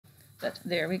but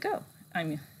there we go.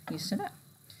 I'm used to that.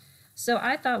 So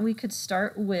I thought we could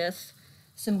start with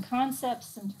some concepts,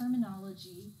 some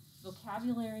terminology,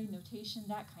 vocabulary, notation,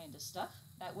 that kind of stuff.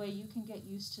 That way you can get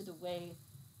used to the way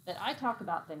that I talk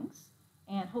about things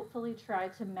and hopefully try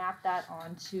to map that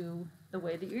onto the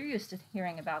way that you're used to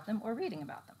hearing about them or reading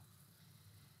about them.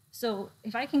 So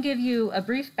if I can give you a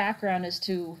brief background as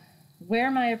to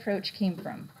where my approach came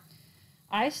from.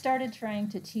 I started trying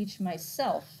to teach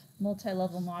myself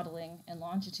multi-level modeling and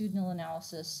longitudinal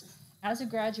analysis as a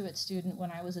graduate student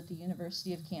when I was at the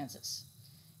University of Kansas.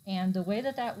 And the way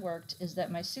that that worked is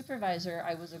that my supervisor,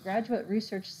 I was a graduate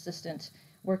research assistant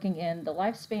working in the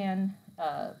Lifespan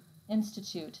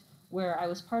Institute, where I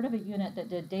was part of a unit that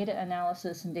did data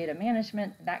analysis and data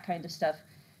management, that kind of stuff.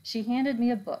 She handed me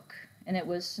a book, and it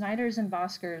was Snyder's and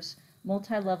Bosker's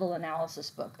multi-level analysis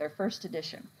book, their first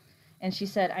edition. And she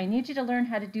said, I need you to learn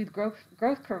how to do growth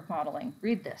curve modeling.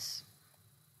 Read this.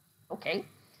 Okay.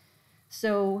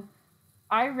 So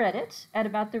I read it at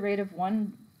about the rate of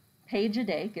 1 page a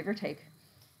day, give or take.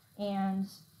 And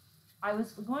I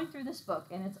was going through this book,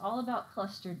 and it's all about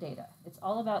clustered data. It's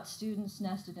all about students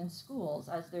nested in schools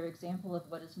as their example of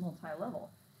what is multi-level.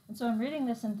 And so I'm reading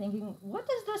this and thinking, what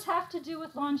does this have to do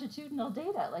with longitudinal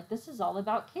data? Like, this is all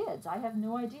about kids. I have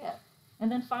no idea.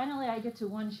 And then finally I get to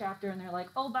one chapter and they're like,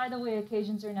 oh, by the way,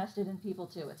 occasions are nested in people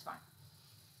too. It's fine.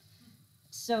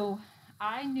 So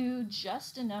I knew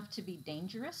just enough to be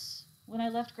dangerous when I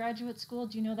left graduate school.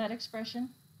 Do you know that expression?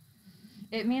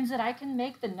 It means that I can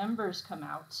make the numbers come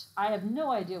out. I have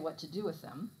no idea what to do with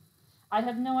them. I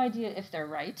have no idea if they're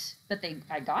right, but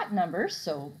I got numbers,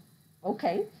 so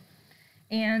okay.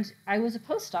 And I was a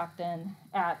postdoc then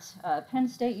at Penn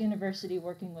State University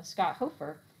working with Scott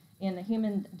Hofer in the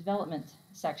human development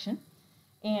section.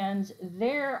 And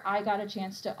there I got a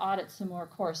chance to audit some more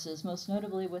courses, most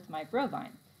notably with Mike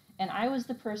Rovine. And I was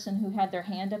the person who had their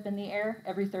hand up in the air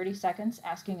every 30 seconds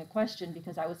asking a question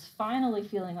because I was finally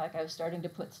feeling like I was starting to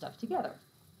put stuff together.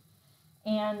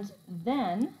 And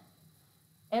then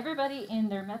everybody in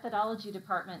their methodology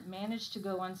department managed to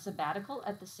go on sabbatical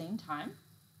at the same time,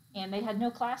 and they had no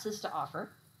classes to offer.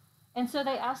 And so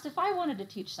they asked if I wanted to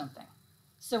teach something.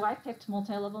 So I picked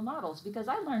multi-level models because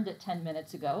I learned it 10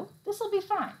 minutes ago. This will be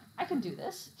fine. I can do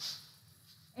this.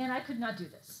 And I could not do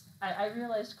this. I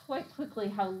realized quite quickly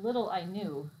how little I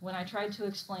knew when I tried to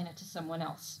explain it to someone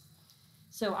else.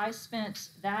 So I spent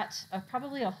that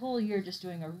probably a whole year just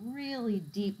doing a really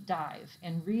deep dive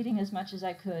and reading as much as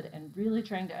I could and really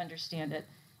trying to understand it.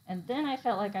 And then I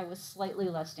felt like I was slightly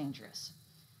less dangerous.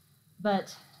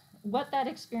 But what that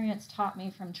experience taught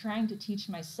me from trying to teach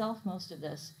myself most of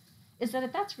this is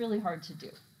that that's really hard to do.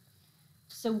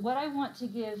 So what I want to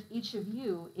give each of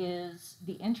you is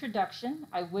the introduction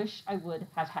I wish I would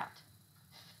have had.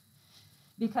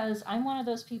 Because I'm one of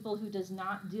those people who does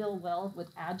not deal well with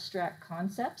abstract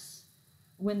concepts.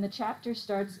 When the chapter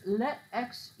starts, let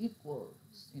x equals,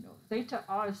 theta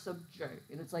r sub j.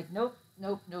 And it's like, nope,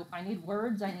 nope, nope. I need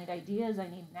words, I need ideas, I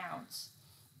need nouns.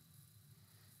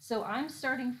 So I'm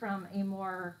starting from a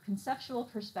more conceptual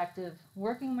perspective,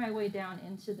 working my way down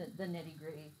into the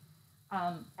nitty-gritty.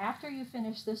 After you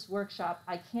finish this workshop,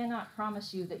 I cannot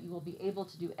promise you that you will be able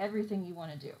to do everything you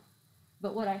want to do.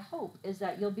 But what I hope is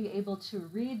that you'll be able to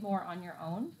read more on your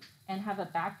own and have a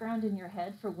background in your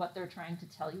head for what they're trying to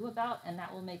tell you about, and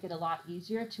that will make it a lot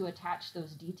easier to attach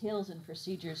those details and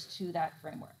procedures to that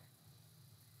framework.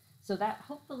 So that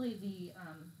hopefully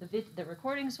the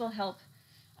recordings will help.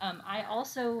 I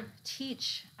also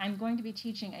I'm going to be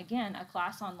teaching again a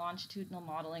class on longitudinal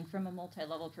modeling from a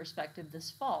multi-level perspective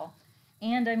this fall,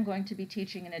 and I'm going to be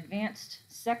teaching an advanced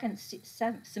second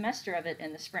semester of it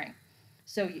in the spring.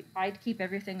 So I'd keep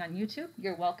everything on YouTube.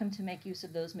 You're welcome to make use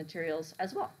of those materials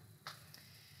as well.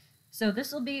 So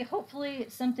this will be hopefully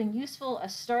something useful, a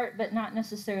start, but not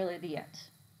necessarily the end.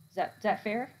 Is that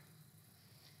fair?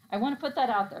 I want to put that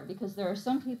out there because there are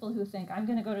some people who think I'm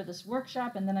going to go to this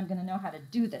workshop and then I'm going to know how to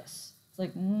do this. It's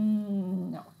like,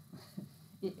 no.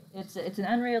 It's an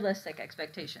unrealistic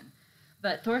expectation.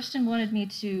 But Thorsten wanted me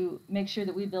to make sure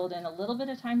that we build in a little bit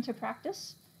of time to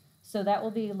practice. So that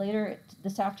will be later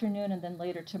this afternoon and then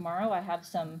later tomorrow. I have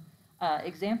some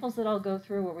examples that I'll go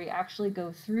through where we actually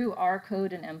go through R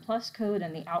code and M+ code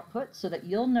and the output so that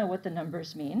you'll know what the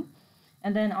numbers mean.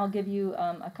 And then I'll give you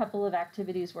a couple of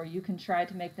activities where you can try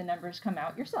to make the numbers come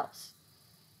out yourselves.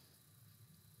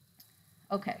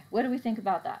 Okay, what do we think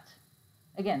about that?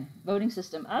 Again, voting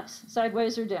system, ups,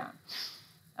 sideways, or down?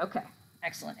 Okay,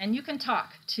 excellent. And you can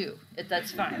talk too,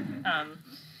 that's fine.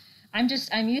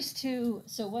 I'm used to,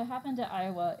 so what happened to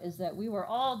Iowa is that we were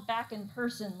all back in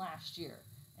person last year,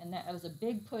 and that was a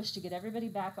big push to get everybody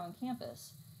back on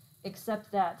campus.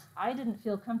 except that I didn't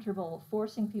feel comfortable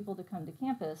forcing people to come to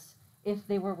campus if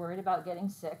they were worried about getting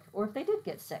sick or if they did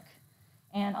get sick.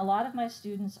 And a lot of my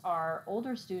students are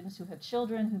older students who have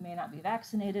children who may not be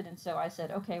vaccinated, and so I said,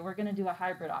 okay, we're going to do a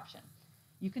hybrid option.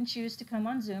 You can choose to come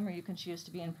on Zoom or you can choose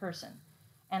to be in person.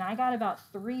 And I got about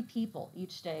 3 people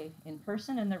each day in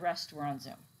person, and the rest were on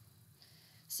Zoom.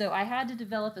 So I had to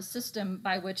develop a system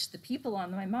by which the people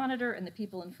on my monitor and the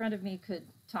people in front of me could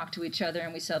talk to each other,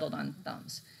 and we settled on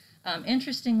thumbs.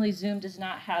 Interestingly, Zoom does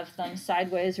not have thumbs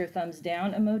sideways or thumbs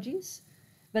down emojis,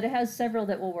 but it has several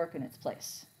that will work in its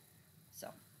place.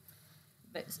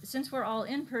 But since we're all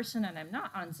in person and I'm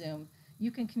not on Zoom,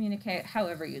 you can communicate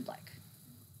however you'd like.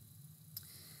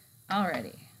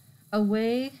 Alrighty,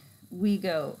 away we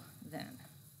go then.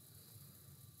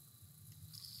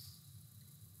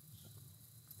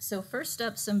 So first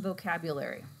up, some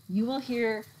vocabulary. You will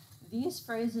hear these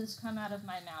phrases come out of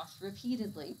my mouth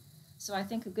repeatedly, so I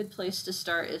think a good place to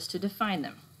start is to define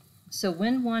them. So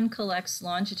when one collects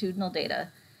longitudinal data,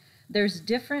 there's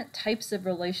different types of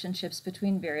relationships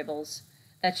between variables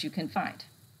that you can find.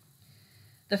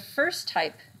 The first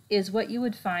type is what you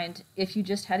would find if you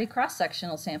just had a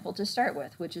cross-sectional sample to start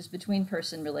with, which is between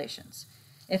person relations.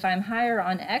 If I'm higher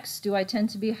on X, do I tend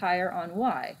to be higher on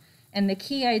Y? And the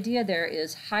key idea there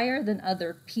is higher than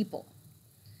other people.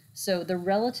 So the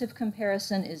relative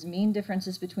comparison is mean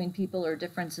differences between people or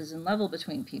differences in level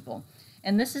between people.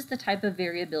 And this is the type of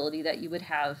variability that you would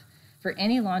have for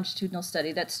any longitudinal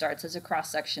study that starts as a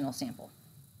cross-sectional sample.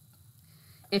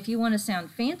 If you want to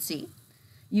sound fancy,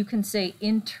 you can say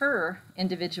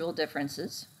inter-individual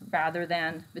differences rather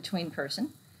than between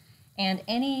person. And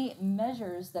any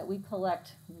measures that we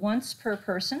collect once per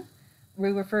person,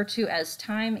 we refer to as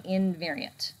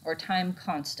time-invariant or time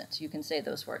constant. You can say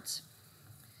those words.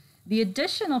 The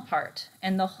additional part,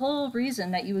 and the whole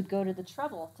reason that you would go to the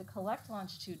trouble to collect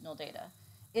longitudinal data,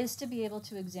 is to be able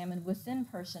to examine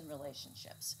within-person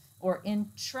relationships or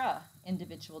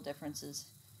intra-individual differences.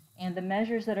 And the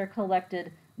measures that are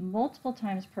collected multiple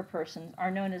times per person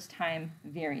are known as time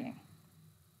varying.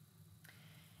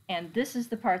 And this is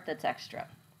the part that's extra.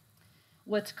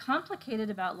 What's complicated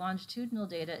about longitudinal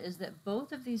data is that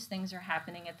both of these things are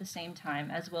happening at the same time,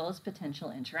 as well as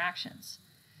potential interactions.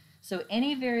 So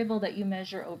any variable that you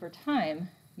measure over time,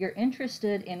 you're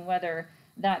interested in whether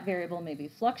that variable maybe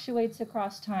fluctuates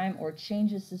across time or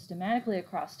changes systematically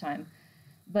across time,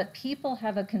 but people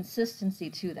have a consistency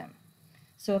to them.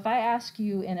 So if I ask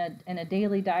you in a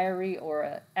daily diary or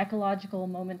an ecological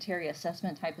momentary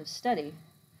assessment type of study,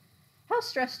 how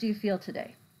stressed do you feel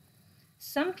today?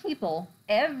 Some people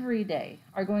every day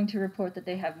are going to report that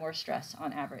they have more stress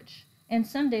on average, and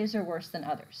some days are worse than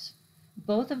others.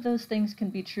 Both of those things can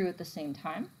be true at the same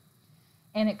time,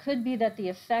 and it could be that the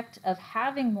effect of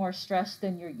having more stress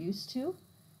than you're used to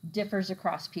differs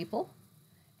across people.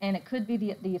 And it could be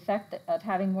the effect of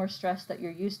having more stress that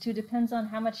you're used to depends on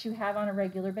how much you have on a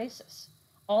regular basis.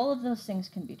 All of those things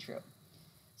can be true.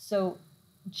 So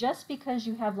just because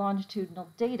you have longitudinal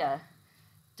data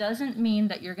doesn't mean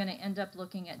that you're going to end up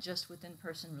looking at just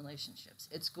within-person relationships.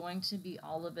 It's going to be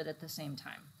all of it at the same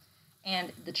time.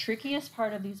 And the trickiest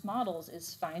part of these models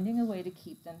is finding a way to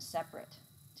keep them separate,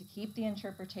 to keep the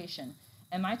interpretation.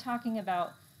 Am I talking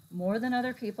about more than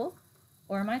other people?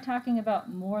 Or am I talking about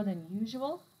more than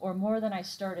usual or more than I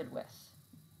started with?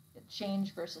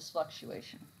 Change versus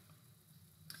fluctuation.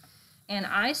 And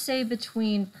I say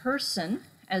between person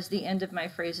as the end of my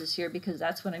phrases here because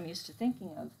that's what I'm used to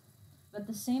thinking of. But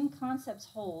the same concepts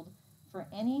hold for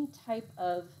any type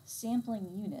of sampling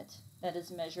unit that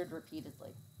is measured repeatedly.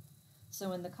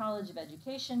 So in the College of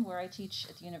Education, where I teach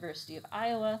at the University of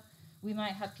Iowa, we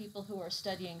might have people who are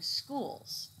studying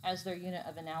schools as their unit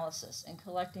of analysis and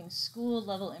collecting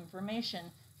school-level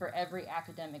information for every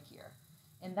academic year.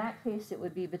 In that case, it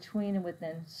would be between and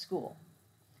within school.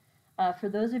 For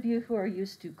those of you who are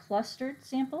used to clustered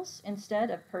samples instead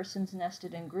of persons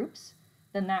nested in groups,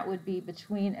 then that would be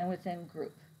between and within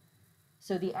group.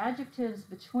 So the adjectives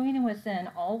between and within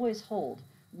always hold.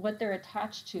 What they're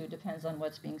attached to depends on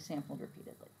what's being sampled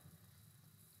repeatedly.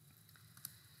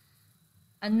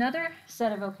 Another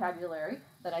set of vocabulary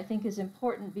that I think is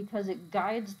important because it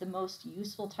guides the most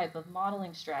useful type of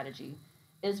modeling strategy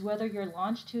is whether your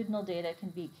longitudinal data can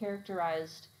be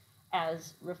characterized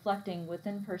as reflecting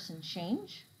within-person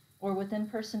change or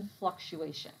within-person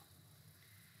fluctuation.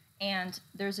 And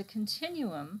there's a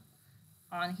continuum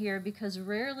on here because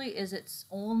rarely is it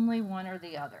only one or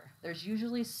the other. There's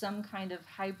usually some kind of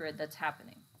hybrid that's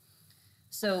happening.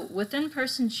 So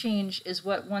within-person change is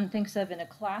what one thinks of in a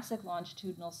classic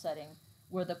longitudinal setting,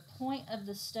 where the point of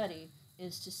the study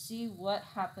is to see what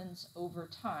happens over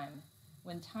time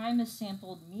when time is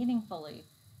sampled meaningfully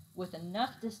with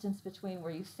enough distance between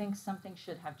where you think something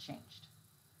should have changed.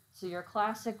 So your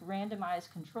classic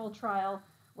randomized control trial,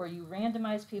 where you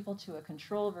randomize people to a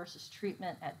control versus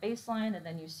treatment at baseline, and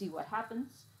then you see what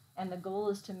happens, and the goal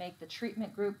is to make the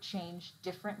treatment group change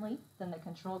differently than the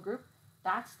control group.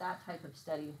 That's that type of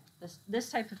study. This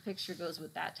type of picture goes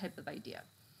with that type of idea.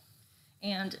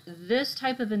 And this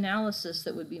type of analysis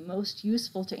that would be most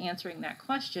useful to answering that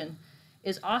question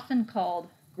is often called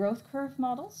growth curve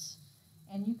models.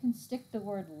 And you can stick the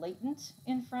word latent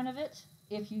in front of it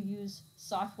if you use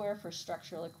software for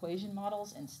structural equation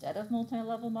models instead of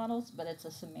multi-level models, but it's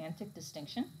a semantic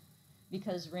distinction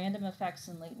because random effects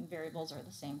and latent variables are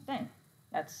the same thing.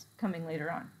 That's coming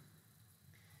later on.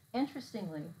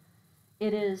 Interestingly,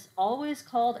 it is always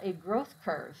called a growth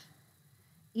curve,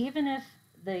 even if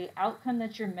the outcome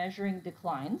that you're measuring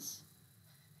declines,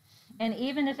 and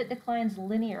even if it declines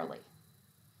linearly.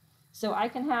 So I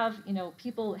can have,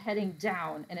 people heading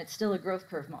down, and it's still a growth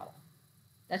curve model.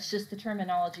 That's just the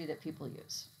terminology that people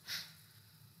use.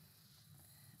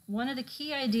 One of the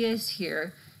key ideas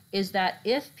here is that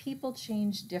if people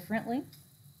change differently,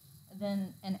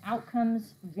 then an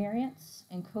outcome's variance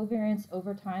and covariance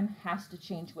over time has to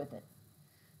change with it.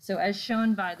 So as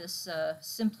shown by this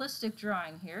simplistic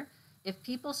drawing here, if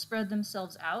people spread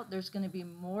themselves out, there's going to be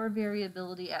more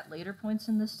variability at later points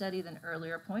in the study than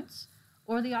earlier points,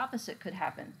 or the opposite could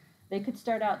happen. They could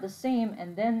start out the same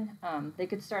and then they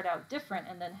could start out different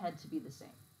and then head to be the same.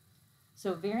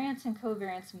 So variance and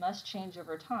covariance must change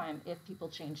over time if people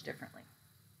change differently.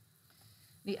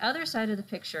 The other side of the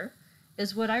picture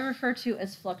is what I refer to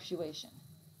as fluctuation.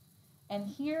 And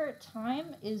here,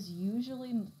 time is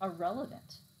usually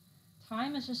irrelevant.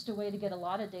 Time is just a way to get a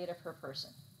lot of data per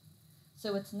person.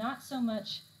 So it's not so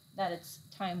much that it's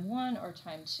time 1 or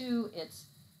time 2, it's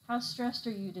how stressed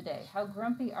are you today? How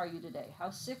grumpy are you today? How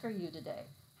sick are you today?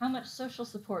 How much social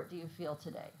support do you feel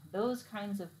today? Those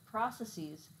kinds of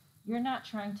processes, you're not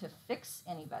trying to fix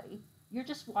anybody, you're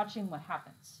just watching what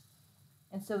happens.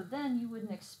 And so then you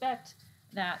wouldn't expect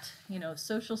that,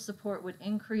 social support would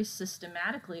increase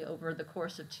systematically over the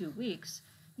course of 2 weeks.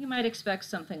 You might expect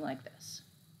something like this.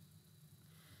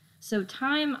 So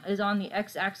time is on the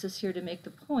x-axis here to make the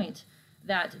point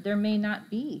that there may not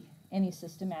be any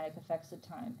systematic effects of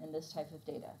time in this type of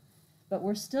data. But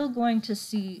we're still going to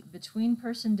see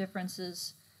between-person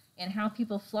differences in how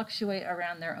people fluctuate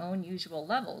around their own usual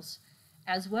levels,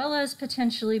 as well as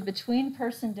potentially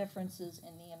between-person differences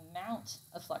in the amount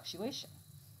of fluctuation.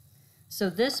 So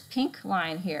this pink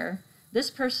line here,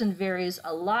 this person varies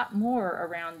a lot more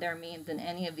around their mean than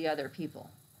any of the other people.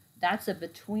 That's a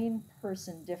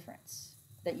between-person difference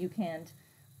that you can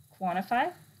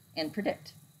quantify and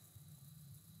predict.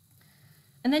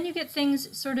 And then you get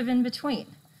things sort of in between.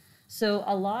 So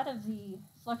a lot of the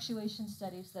fluctuation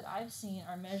studies that I've seen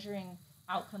are measuring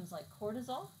outcomes like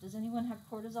cortisol. Does anyone have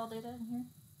cortisol data in here?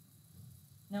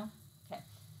 No? Okay.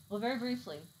 Well, very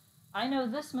briefly, I know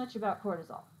this much about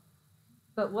cortisol.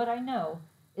 But what I know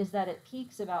is that it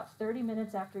peaks about 30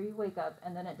 minutes after you wake up,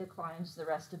 and then it declines the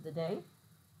rest of the day.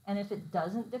 And if it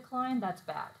doesn't decline, that's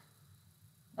bad.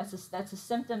 That's a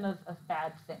symptom of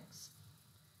bad things.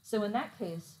 So in that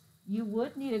case, you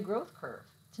would need a growth curve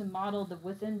to model the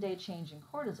within-day change in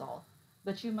cortisol,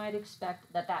 but you might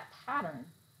expect that that pattern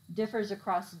differs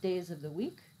across days of the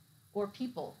week or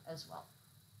people as well.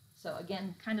 So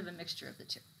again, kind of a mixture of the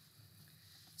two.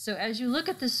 So as you look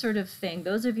at this sort of thing,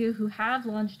 those of you who have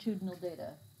longitudinal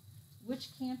data, which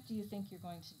camp do you think you're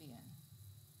going to be in?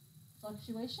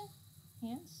 Fluctuation?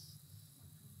 Hands?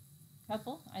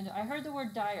 Couple? I heard the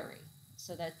word diary,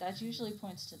 so that usually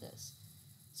points to this.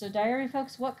 So diary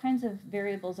folks, what kinds of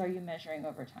variables are you measuring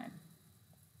over time?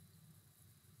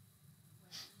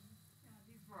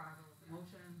 These variables,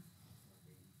 emotions,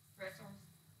 stressors.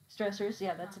 Stressors,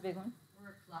 yeah, that's a big one.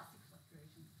 Or classic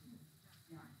fluctuations.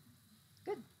 Yeah.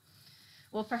 Good.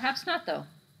 Well, perhaps not, though.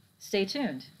 Stay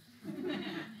tuned.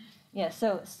 Yeah,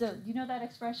 so you know that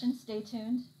expression, stay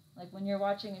tuned? Like when you're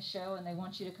watching a show and they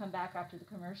want you to come back after the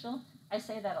commercial? I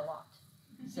say that a lot.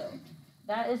 So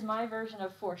that is my version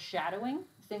of foreshadowing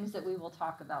things that we will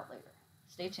talk about later.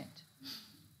 Stay tuned.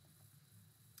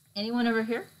 Anyone over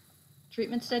here?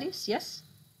 Treatment studies? Yes?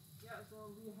 Yeah,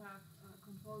 so we have a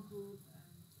control group and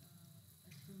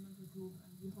experimental group,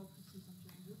 and we hope to see some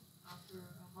changes after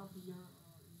half a year or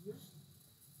a year.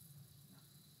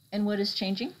 Yeah. And what is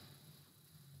changing?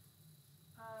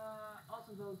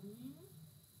 Also well-being,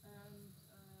 and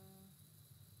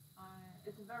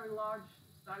it's a very large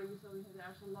study, so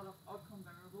there's a lot of outcome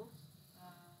variables.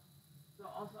 So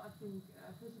also I think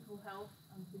physical health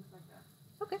and things like that.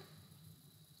 Okay.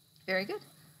 Very good.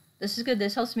 This is good.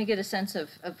 This helps me get a sense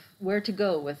of where to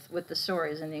go with the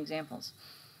stories and the examples.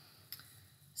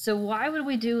 So why would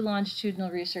we do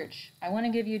longitudinal research? I want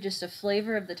to give you just a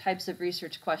flavor of the types of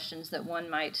research questions that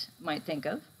one might think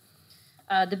of.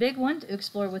 The big one, to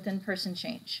explore within-person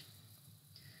change.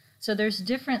 So there's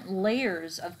different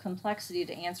layers of complexity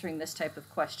to answering this type of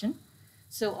question.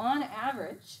 So on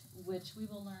average, which we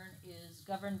will learn is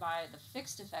governed by the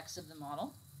fixed effects of the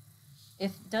model,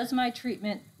 does my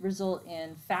treatment result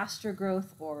in faster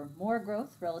growth or more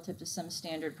growth relative to some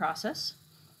standard process?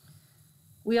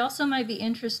 We also might be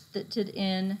interested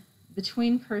in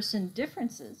between-person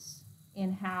differences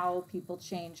in how people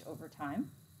change over time.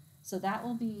 So that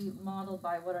will be modeled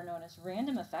by what are known as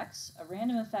random effects. A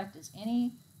random effect is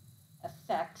any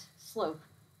effect, slope,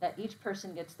 that each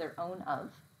person gets their own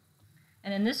of.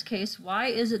 And in this case, why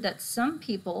is it that some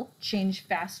people change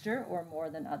faster or more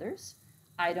than others?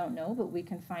 I don't know, but we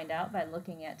can find out by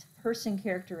looking at person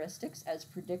characteristics as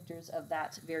predictors of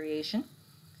that variation.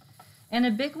 And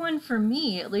a big one for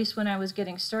me, at least when I was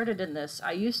getting started in this,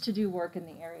 I used to do work in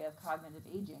the area of cognitive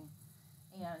aging.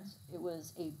 And it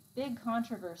was a big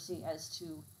controversy as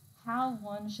to how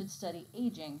one should study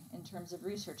aging in terms of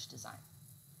research design.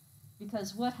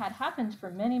 Because what had happened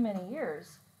for many, many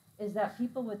years is that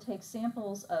people would take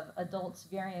samples of adults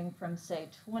varying from, say,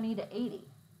 20 to 80,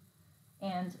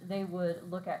 and they would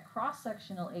look at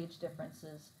cross-sectional age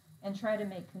differences and try to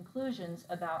make conclusions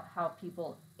about how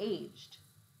people aged,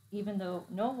 even though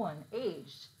no one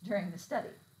aged during the study.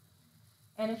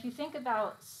 And if you think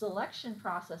about selection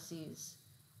processes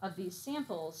of these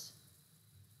samples,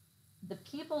 the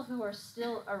people who are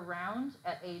still around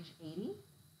at age 80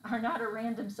 are not a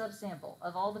random subsample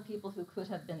of all the people who could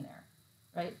have been there,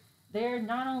 right? They're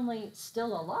not only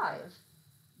still alive,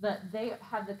 but they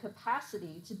have the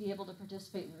capacity to be able to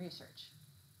participate in research.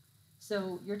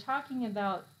 So you're talking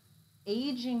about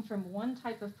aging from one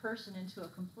type of person into a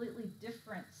completely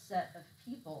different set of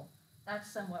people.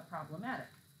 That's somewhat problematic.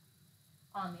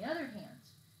 On the other hand,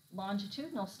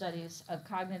 longitudinal studies of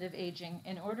cognitive aging,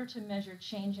 in order to measure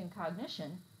change in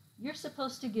cognition, you're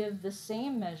supposed to give the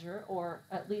same measure or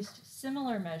at least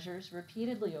similar measures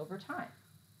repeatedly over time.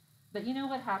 But you know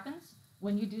what happens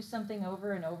when you do something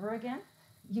over and over again?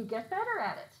 You get better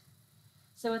at it.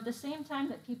 So at the same time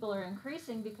that people are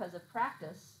increasing because of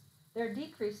practice, they're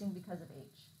decreasing because of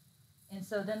age. And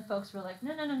so then folks were like,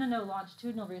 no,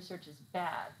 longitudinal research is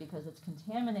bad because it's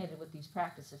contaminated with these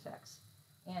practice effects.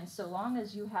 And so long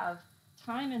as you have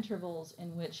time intervals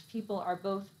in which people are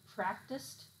both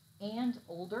practiced and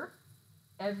older,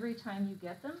 every time you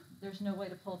get them, there's no way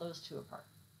to pull those two apart.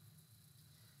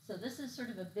 So this is sort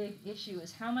of a big issue,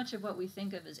 is how much of what we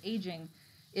think of as aging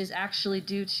is actually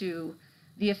due to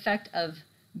the effect of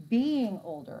being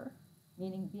older,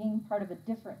 meaning being part of a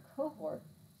different cohort,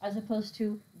 as opposed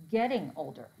to getting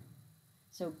older.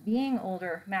 So being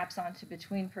older maps onto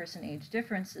between-person age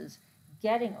differences.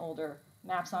 Getting older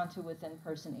maps onto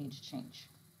within-person age change.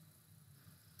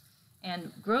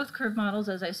 And growth curve models,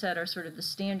 as I said, are sort of the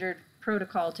standard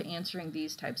protocol to answering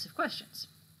these types of questions.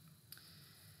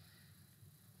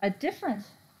 A different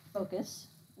focus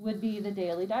would be the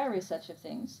daily diary such of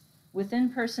things.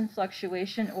 Within-person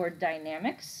fluctuation or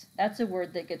dynamics, that's a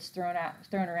word that gets thrown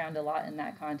around a lot in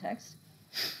that context.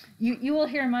 You will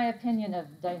hear my opinion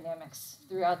of dynamics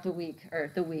throughout the week.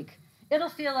 It'll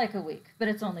feel like a week, but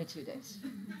it's only 2 days.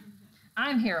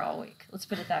 I'm here all week, let's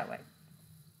put it that way.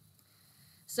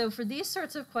 So for these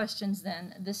sorts of questions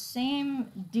then, the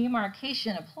same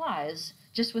demarcation applies,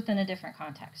 just within a different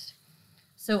context.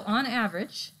 So on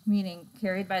average, meaning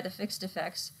carried by the fixed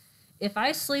effects, if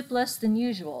I sleep less than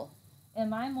usual,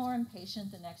 am I more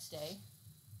impatient the next day?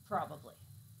 Probably.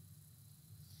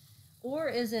 Or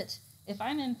is it, if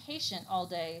I'm impatient all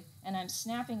day and I'm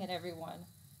snapping at everyone,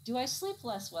 do I sleep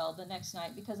less well the next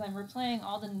night because I'm replaying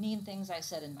all the mean things I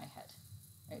said in my head?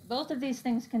 Right? Both of these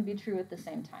things can be true at the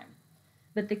same time.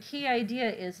 But the key idea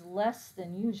is less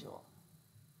than usual.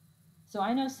 So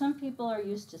I know some people are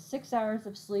used to 6 hours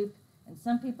of sleep and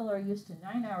some people are used to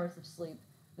 9 hours of sleep.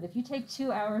 But if you take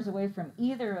 2 hours away from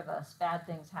either of us, bad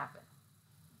things happen.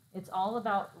 It's all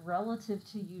about relative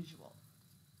to usual.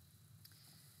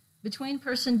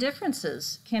 Between-person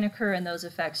differences can occur in those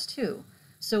effects too.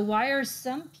 So why are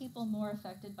some people more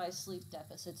affected by sleep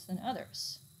deficits than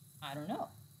others? I don't know.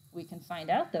 We can find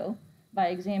out, though, by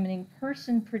examining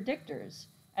person predictors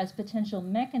as potential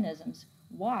mechanisms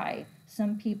why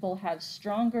some people have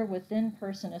stronger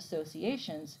within-person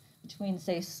associations between,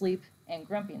 say, sleep and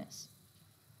grumpiness.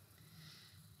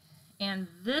 And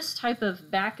this type of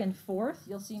back and forth,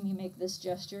 you'll see me make this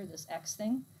gesture, this X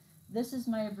thing. This is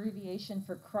my abbreviation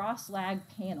for cross-lag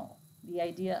panel, the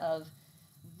idea of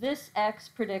this X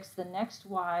predicts the next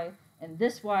Y, and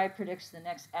this Y predicts the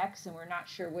next X, and we're not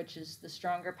sure which is the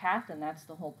stronger path, and that's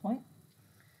the whole point.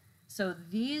 So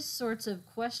these sorts of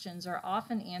questions are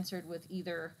often answered with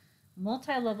either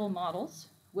multi-level models,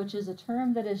 which is a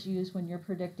term that is used when you're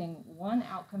predicting one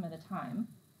outcome at a time.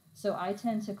 So I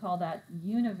tend to call that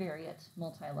univariate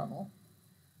multi-level.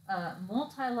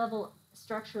 Multi-level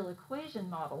structural equation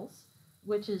models,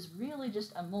 which is really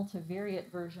just a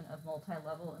multivariate version of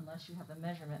multi-level unless you have a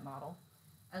measurement model,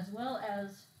 as well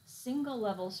as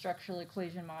single-level structural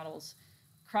equation models,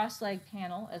 cross-lag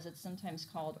panel, as it's sometimes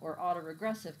called, or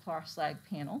autoregressive cross-lag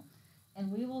panel.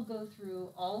 And we will go through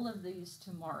all of these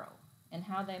tomorrow and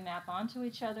how they map onto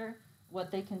each other,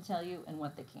 what they can tell you, and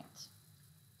what they can't.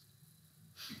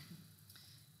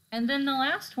 And then the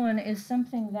last one is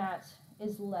something that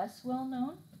is less well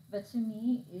known, but to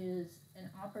me is an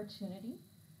opportunity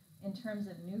in terms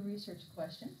of new research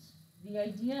questions. The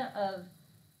idea of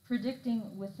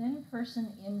predicting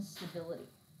within-person instability.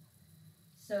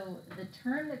 So the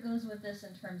term that goes with this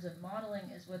in terms of modeling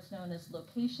is what's known as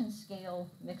location scale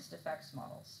mixed effects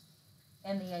models.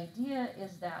 And the idea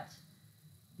is that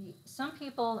some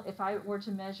people, if I were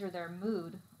to measure their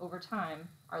mood over time,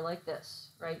 are like this,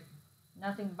 right?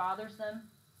 Nothing bothers them.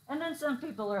 And then some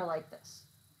people are like this.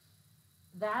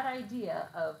 That idea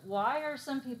of why are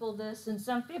some people this and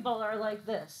some people are like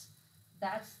this,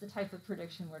 that's the type of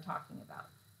prediction we're talking about.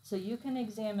 So you can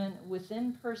examine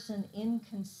within-person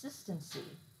inconsistency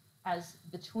as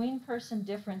between-person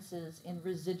differences in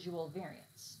residual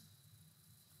variance.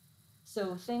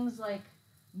 So things like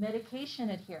medication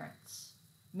adherence.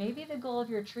 Maybe the goal of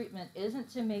your treatment isn't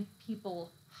to make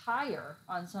people higher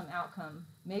on some outcome.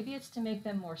 Maybe it's to make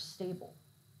them more stable.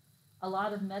 A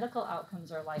lot of medical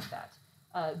outcomes are like that.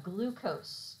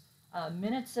 Glucose,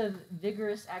 minutes of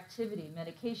vigorous activity,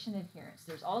 medication adherence.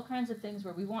 There's all kinds of things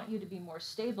where we want you to be more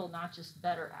stable, not just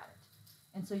better at it.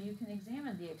 And so you can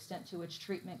examine the extent to which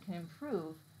treatment can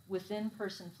improve within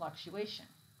person fluctuation.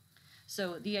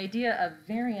 So the idea of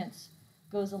variance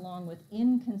goes along with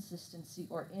inconsistency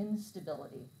or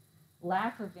instability.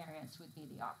 Lack of variance would be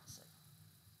the opposite.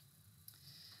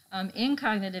 In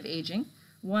cognitive aging,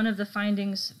 one of the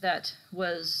findings that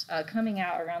was coming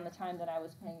out around the time that I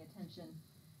was paying attention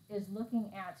is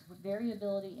looking at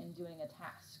variability in doing a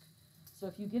task. So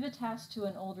if you give a task to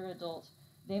an older adult,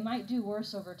 they might do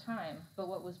worse over time, but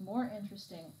what was more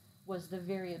interesting was the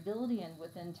variability in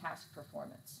within task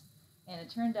performance. And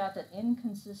it turned out that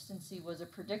inconsistency was a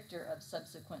predictor of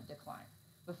subsequent decline.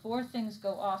 Before things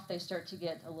go off, they start to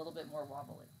get a little bit more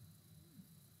wobbly.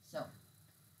 So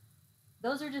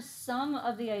those are just some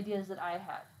of the ideas that I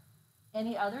had.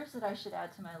 Any others that I should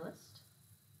add to my list?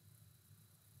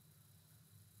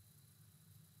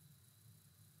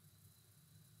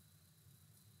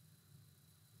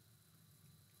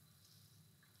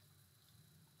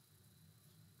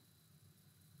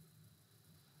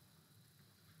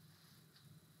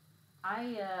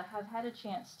 I have had a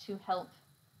chance to help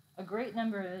a great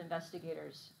number of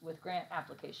investigators with grant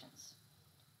applications.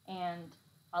 And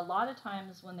a lot of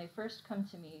times when they first come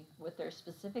to me with their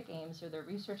specific aims or their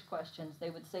research questions, they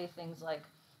would say things like,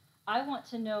 I want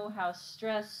to know how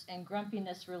stress and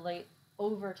grumpiness relate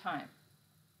over time.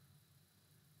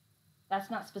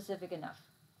 That's not specific enough.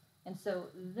 And so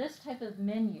this type of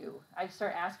menu, I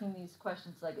start asking these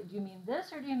questions like, do you mean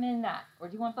this or do you mean that? Or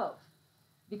do you want both?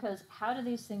 Because how do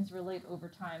these things relate over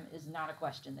time is not a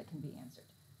question that can be answered.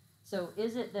 So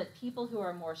is it that people who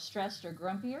are more stressed are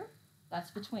grumpier?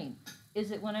 That's between.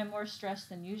 Is it when I'm more stressed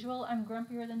than usual, I'm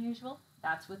grumpier than usual?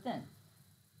 That's within.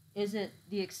 Is it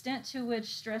the extent to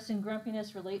which stress and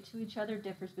grumpiness relate to each other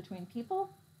differs between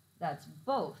people? That's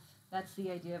both. That's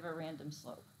the idea of a random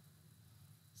slope.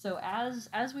 So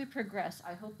as we progress,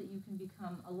 I hope that you can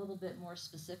become a little bit more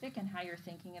specific in how you're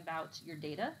thinking about your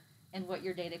data and what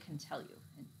your data can tell you.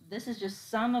 And this is just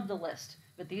some of the list,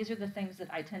 but these are the things that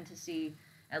I tend to see.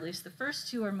 At least the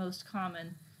first two are most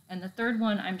common, and the third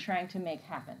one I'm trying to make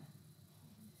happen.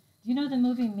 Do you know the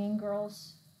movie Mean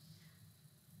Girls?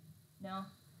 No?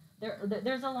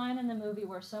 There's a line in the movie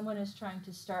where someone is trying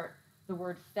to start the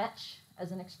word fetch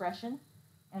as an expression,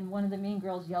 and one of the mean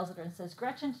girls yells at her and says,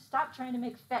 Gretchen, stop trying to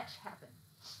make fetch happen.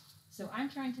 So I'm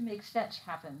trying to make fetch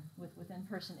happen with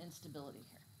within-person instability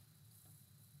here.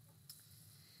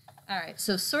 All right,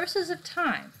 so sources of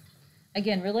time.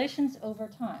 Again, relations over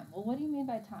time. Well, what do you mean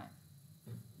by time?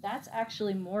 That's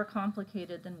actually more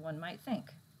complicated than one might think.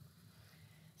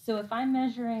 So if I'm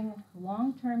measuring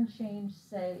long-term change,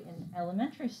 say, in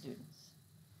elementary students,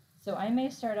 so I may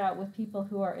start out with people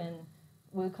who are in,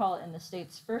 we call it in the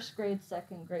States, first grade,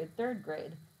 second grade, third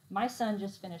grade. My son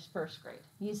just finished first grade.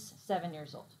 He's 7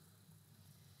 years old.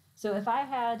 So if I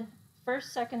had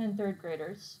first, second, and third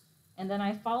graders, and then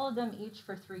I followed them each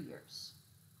for 3 years,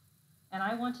 and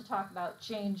I want to talk about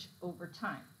change over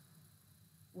time,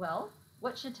 well,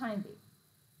 what should time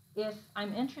be? If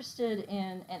I'm interested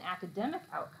in an academic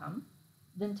outcome,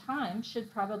 then time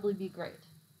should probably be great,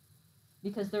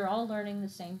 because they're all learning the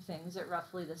same things at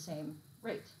roughly the same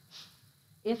rate.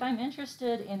 If I'm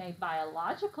interested in a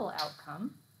biological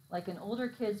outcome, like in older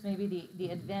kids, maybe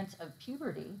the advent of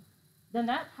puberty, then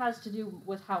that has to do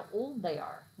with how old they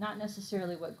are, not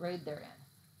necessarily what grade they're in.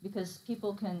 Because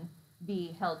people can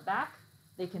be held back,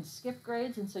 they can skip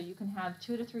grades, and so you can have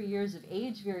 2 to 3 years of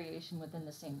age variation within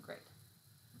the same grade.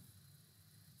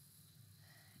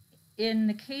 In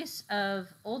the case of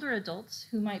older adults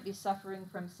who might be suffering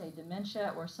from, say,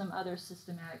 dementia or some other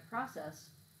systematic process,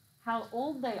 how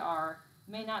old they are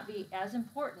may not be as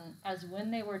important as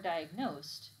when they were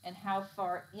diagnosed and how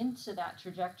far into that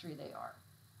trajectory they are.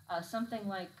 Something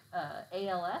like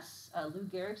ALS, Lou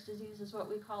Gehrig's disease is what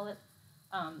we call it.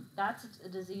 That's a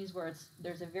disease where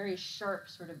there's a very sharp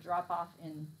sort of drop-off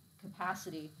in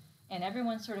capacity, and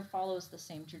everyone sort of follows the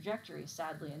same trajectory,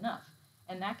 sadly enough.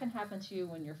 And that can happen to you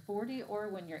when you're 40 or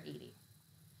when you're 80.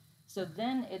 So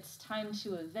then it's time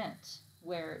to event,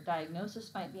 where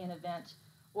diagnosis might be an event,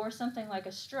 or something like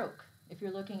a stroke. If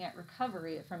you're looking at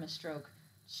recovery from a stroke,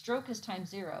 stroke is time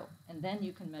 0, and then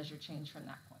you can measure change from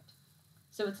that point.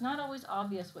 So it's not always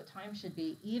obvious what time should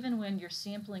be, even when you're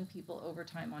sampling people over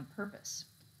time on purpose.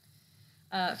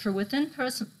 For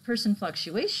within-person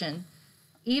fluctuation,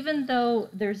 even though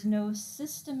there's no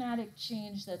systematic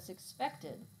change that's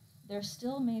expected, there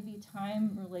still may be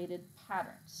time-related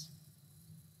patterns.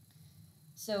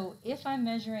 So if I'm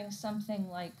measuring something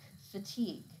like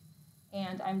fatigue,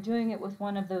 and I'm doing it with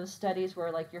one of those studies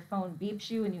where like your phone beeps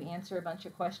you and you answer a bunch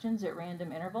of questions at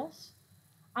random intervals,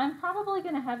 I'm probably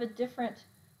going to have a different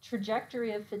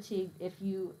trajectory of fatigue if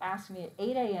you ask me at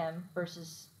 8 a.m.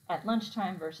 versus at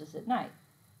lunchtime versus at night.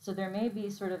 So there may be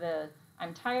sort of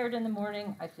I'm tired in the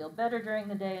morning, I feel better during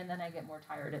the day, and then I get more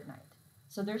tired at night.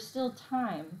 So there's still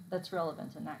time that's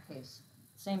relevant in that case.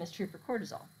 Same is true for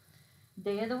cortisol.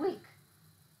 Day of the week.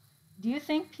 Do you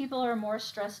think people are more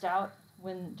stressed out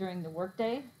during the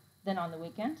workday than on the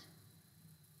weekend?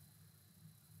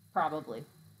 Probably.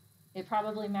 It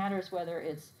probably matters whether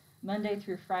it's Monday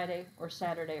through Friday or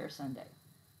Saturday or Sunday.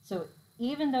 So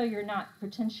even though you're not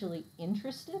potentially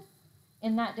interested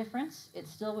in that difference, it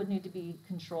still would need to be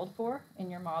controlled for in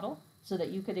your model so that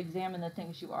you could examine the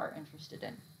things you are interested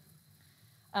in.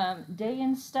 Day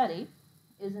in study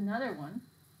is another one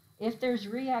if there's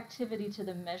reactivity to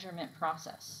the measurement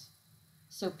process.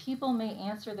 So people may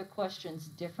answer the questions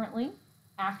differently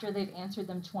after they've answered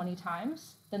them 20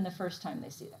 times than the first time they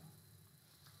see them.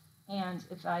 And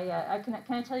if can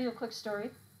I tell you a quick story?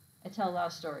 I tell a lot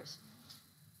of stories.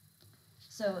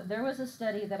 So there was a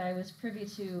study that I was privy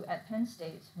to at Penn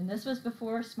State, and this was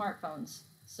before smartphones.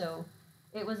 So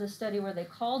it was a study where they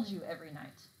called you every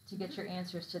night to get your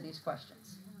answers to these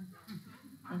questions.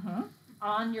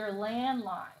 On your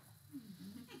landline,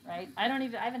 right? I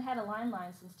haven't had a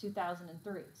landline since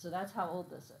 2003, so that's how old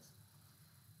this is.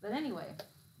 But anyway,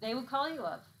 they would call you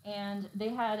up, and they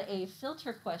had a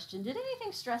filter question. Did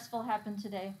anything stressful happen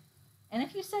today? And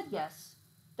if you said yes,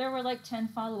 there were like 10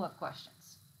 follow-up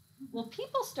questions. Well,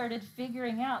 people started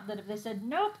figuring out that if they said,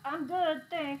 nope, I'm good,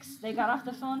 thanks, they got off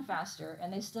the phone faster,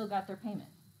 and they still got their payment.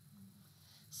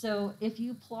 So if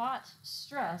you plot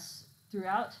stress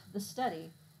throughout the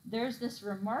study, there's this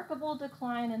remarkable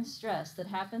decline in stress that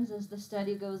happens as the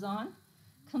study goes on,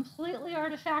 completely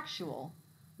artifactual,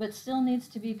 but still needs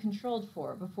to be controlled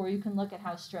for before you can look at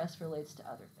how stress relates to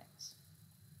other things.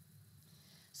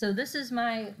 So this is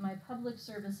my public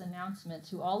service announcement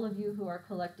to all of you who are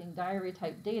collecting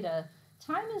diary-type data.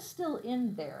 Time is still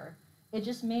in there. It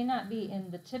just may not be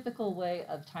in the typical way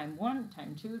of time 1,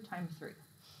 time 2, time 3.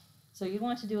 So you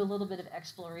want to do a little bit of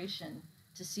exploration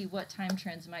to see what time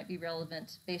trends might be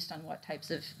relevant based on what types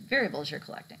of variables you're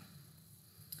collecting.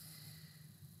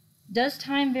 Does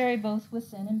time vary both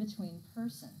within and between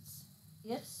persons?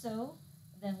 If so,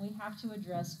 then we have to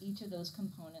address each of those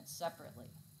components separately.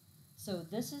 So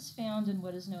this is found in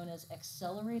what is known as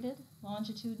accelerated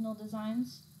longitudinal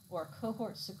designs or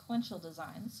cohort sequential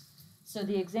designs. So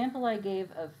the example I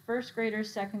gave of first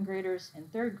graders, second graders,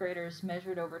 and third graders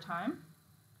measured over time,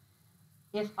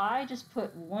 if I just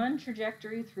put one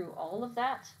trajectory through all of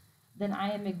that, then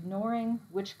I am ignoring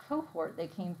which cohort they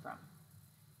came from.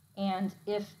 And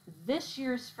if this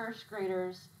year's first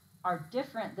graders are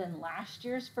different than last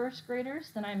year's first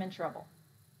graders, then I'm in trouble.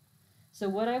 So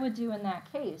what I would do in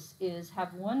that case is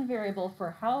have one variable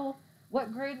for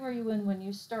what grade were you in when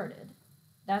you started.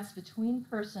 That's between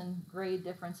person grade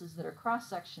differences that are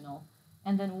cross-sectional,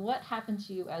 and then what happened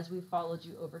to you as we followed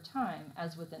you over time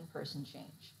as within person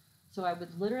change. So I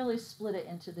would literally split it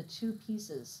into the two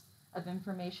pieces of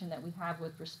information that we have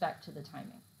with respect to the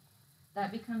timing.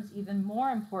 That becomes even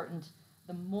more important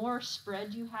the more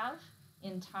spread you have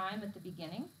in time at the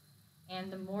beginning,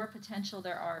 and the more potential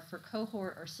there are for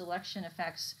cohort or selection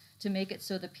effects to make it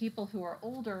so the people who are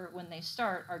older when they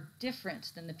start are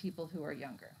different than the people who are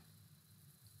younger.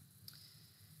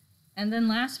 And then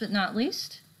last but not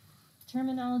least,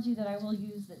 terminology that I will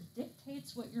use that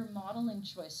dictates what your modeling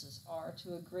choices are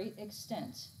to a great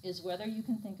extent is whether you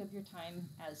can think of your time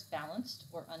as balanced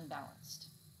or unbalanced.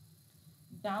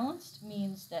 Balanced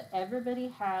means that everybody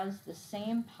has the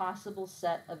same possible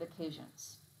set of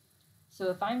occasions.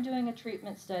 So if I'm doing a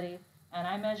treatment study and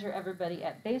I measure everybody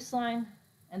at baseline,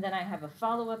 and then I have a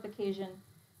follow-up occasion,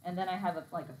 and then I have a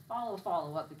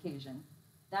follow-up occasion,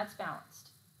 that's balanced.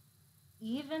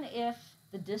 Even if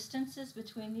the distances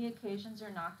between the occasions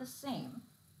are not the same,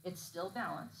 it's still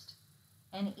balanced.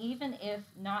 And even if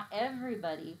not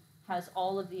everybody has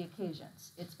all of the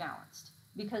occasions, it's balanced,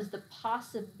 because the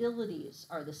possibilities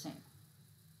are the same.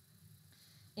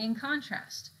 In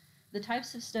contrast, the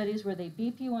types of studies where they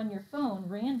beep you on your phone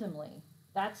randomly,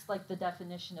 that's like the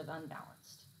definition of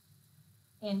unbalanced.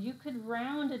 And you could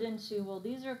round it into, well,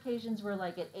 these are occasions where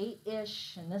like at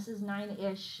 8-ish, and this is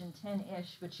 9-ish and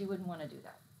 10-ish, but you wouldn't want to do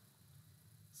that.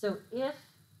 So if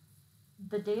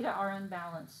the data are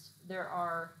unbalanced, there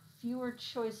are fewer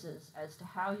choices as to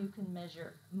how you can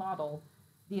model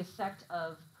the effect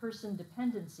of person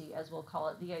dependency, as we'll call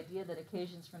it, the idea that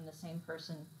occasions from the same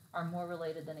person are more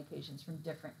related than occasions from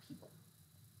different people.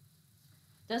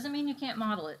 Doesn't mean you can't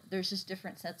model it, there's just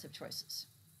different sets of choices.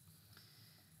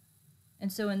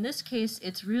 And so in this case,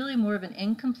 it's really more of an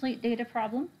incomplete data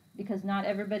problem because not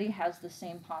everybody has the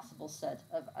same possible set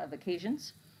of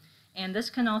occasions. And this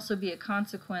can also be a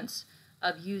consequence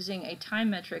of using a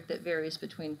time metric that varies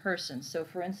between persons. So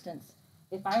for instance,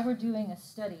 if I were doing a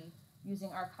study using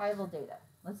archival data,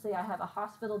 let's say I have a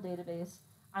hospital database,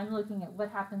 I'm looking at what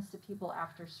happens to people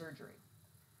after surgery.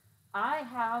 I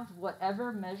have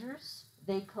whatever measures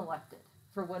they collected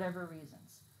for whatever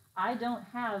reasons. I don't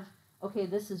have, okay,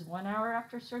 this is 1 hour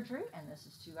after surgery and this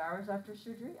is 2 hours after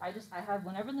surgery. I have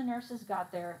whenever the nurses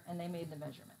got there and they made the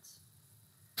measurements.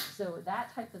 So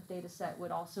that type of data set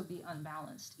would also be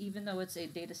unbalanced, even though it's a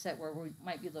data set where we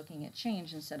might be looking at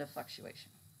change instead of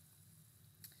fluctuation.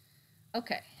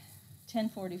 Okay,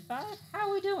 10:45, how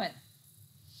are we doing?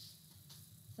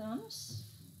 Thumbs?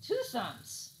 2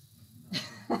 thumbs.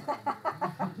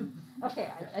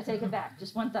 Okay, I take it back,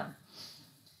 just 1 thumb.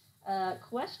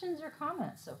 Questions or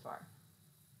comments so far?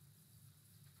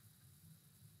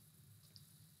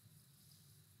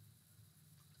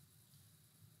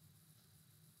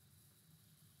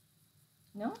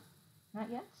 No? Not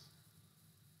yet?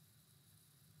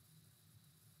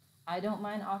 I don't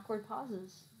mind awkward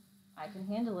pauses. I can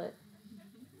handle it.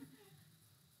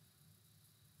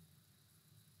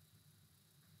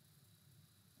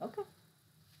 Okay.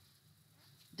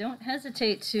 Don't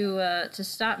hesitate to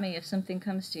stop me if something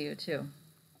comes to you, too.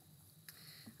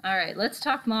 All right, let's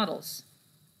talk models.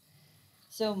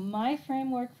 So my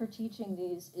framework for teaching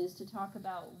these is to talk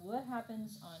about what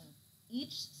happens on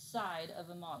each side of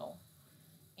a model.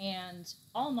 And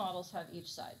all models have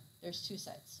each side. There's 2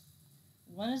 sides.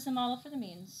 One is the model for the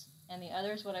means, and the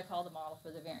other is what I call the model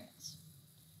for the variance.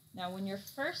 Now, when you're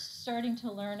first starting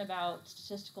to learn about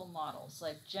statistical models,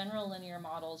 like general linear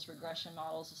models, regression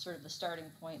models is sort of the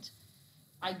starting point,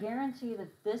 I guarantee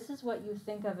that this is what you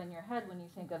think of in your head when you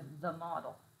think of the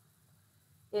model.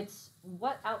 It's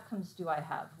what outcomes do I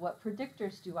have? What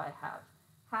predictors do I have?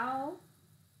 How?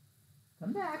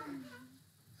 Come back.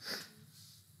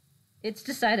 It's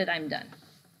decided I'm done.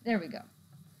 There we go.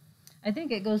 I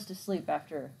think it goes to sleep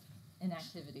after an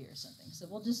activity or something, so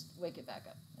we'll just wake it back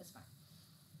up. That's fine.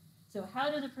 So how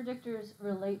do the predictors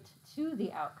relate to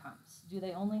the outcomes? Do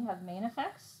they only have main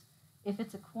effects? If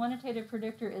it's a quantitative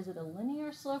predictor, is it a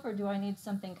linear slope, or do I need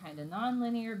something kind of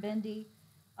nonlinear, bendy?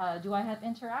 Do I have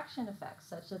interaction effects,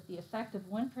 such that the effect of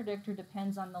one predictor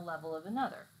depends on the level of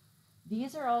another?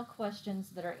 These are all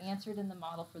questions that are answered in the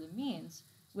model for the means,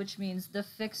 which means the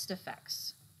fixed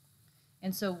effects.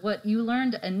 And so what you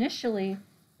learned initially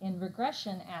in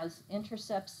regression as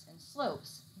intercepts and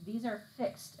slopes, these are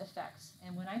fixed effects.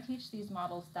 And when I teach these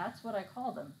models, that's what I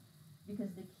call them,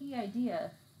 because the key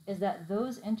idea is that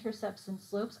those intercepts and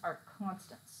slopes are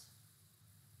constants.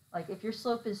 Like if your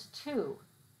slope is 2,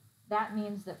 that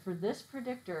means that for this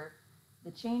predictor,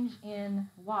 the change in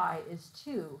y is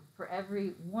 2 for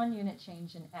every 1 unit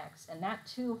change in x, and that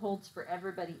 2 holds for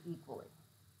everybody equally.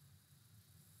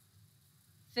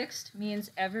 Fixed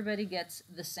means everybody gets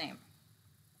the same.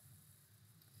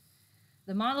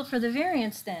 The model for the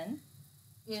variance then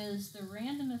is the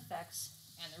random effects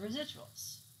and the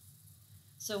residuals.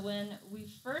 So when we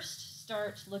first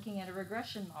start looking at a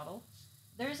regression model,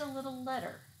 there's a little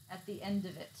letter at the end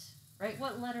of it, right?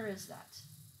 What letter is that?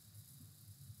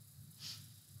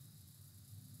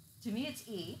 To me, it's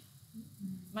E.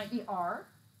 Might be R.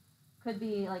 Could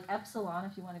be like epsilon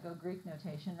if you want to go Greek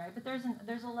notation, right? But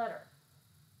there's a letter.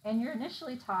 And you're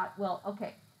initially taught, well,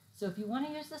 okay, so if you want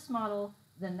to use this model,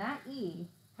 then that E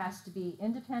has to be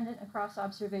independent across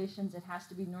observations, it has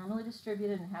to be normally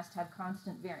distributed, and it has to have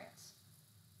constant variance.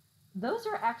 Those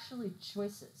are actually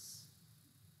choices.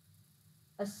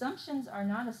 Assumptions are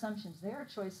not assumptions, they are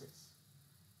choices.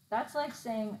 That's like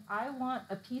saying, I want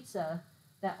a pizza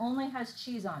that only has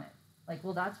cheese on it. Like,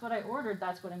 well, that's what I ordered,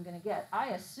 that's what I'm going to get. I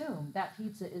assume that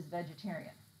pizza is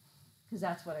vegetarian, because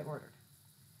that's what I ordered.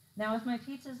 Now, if my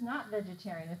pizza's not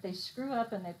vegetarian, if they screw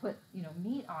up and they put,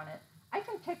 meat on it, I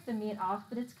can pick the meat off,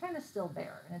 but it's kind of still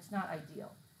there, and it's not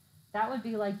ideal. That would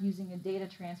be like using a data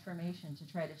transformation to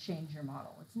try to change your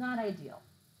model. It's not ideal.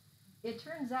 It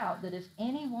turns out that if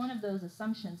any one of those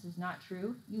assumptions is not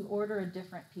true, you order a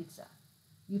different pizza.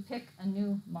 You pick a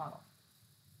new model.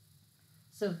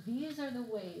 So these are the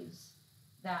ways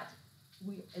that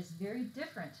is very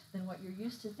different than what you're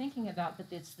used to thinking about, but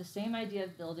it's the same idea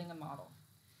of building a model.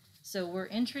 So we're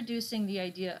introducing the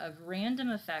idea of random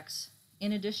effects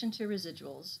in addition to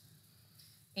residuals,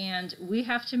 and we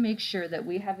have to make sure that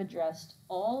we have addressed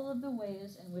all of the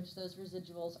ways in which those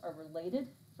residuals are related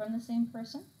from the same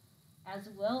person, as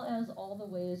well as all the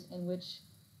ways in which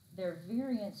their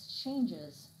variance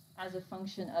changes as a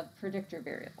function of predictor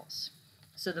variables.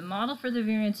 So the model for the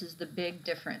variance is the big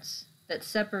difference that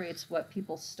separates what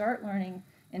people start learning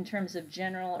in terms of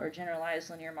general or generalized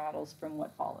linear models from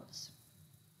what follows.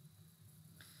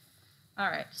 All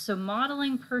right, so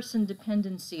modeling person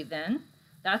dependency then,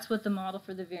 that's what the model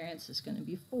for the variance is going to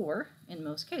be for in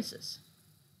most cases.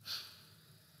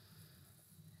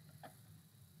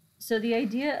 So the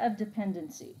idea of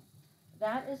dependency,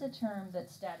 that is a term that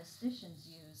statisticians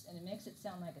use, and it makes it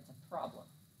sound like it's a problem.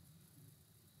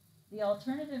 The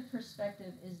alternative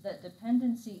perspective is that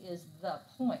dependency is the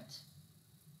point.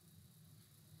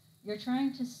 You're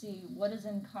trying to see what is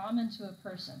in common to a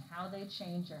person, how they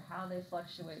change or how they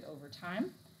fluctuate over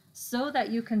time, so that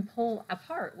you can pull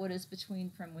apart what is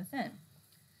between from within.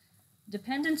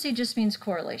 Dependency just means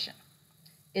correlation.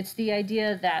 It's the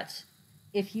idea that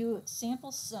if you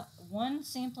sample one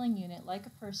sampling unit, like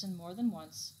a person, more than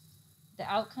once, the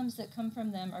outcomes that come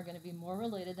from them are going to be more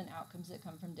related than outcomes that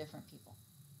come from different people.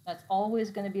 That's always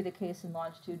going to be the case in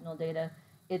longitudinal data.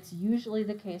 It's usually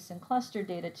the case in cluster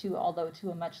data too, although to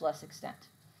a much less extent.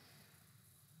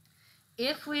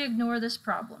 If we ignore this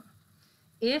problem,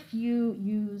 if you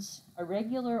use a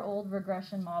regular old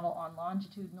regression model on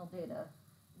longitudinal data,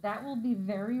 that will be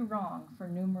very wrong for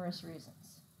numerous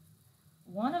reasons.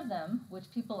 One of them,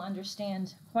 which people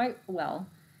understand quite well,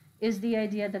 is the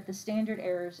idea that the standard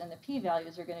errors and the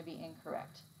p-values are going to be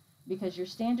incorrect, because your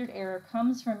standard error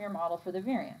comes from your model for the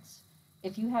variance.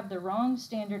 If you have the wrong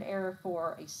standard error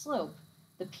for a slope,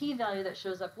 the p-value that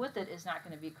shows up with it is not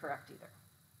going to be correct either.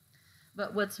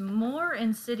 But what's more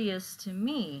insidious to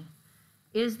me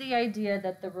is the idea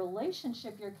that the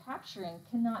relationship you're capturing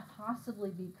cannot possibly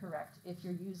be correct if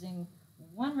you're using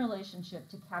one relationship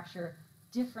to capture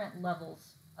different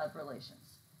levels of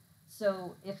relations.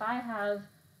 So if I have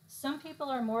some people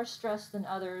are more stressed than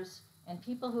others, and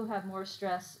people who have more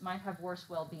stress might have worse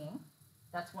well-being,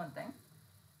 that's one thing.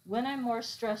 When I'm more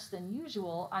stressed than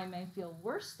usual, I may feel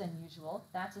worse than usual.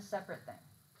 That's a separate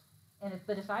thing.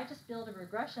 But if I just build a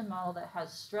regression model that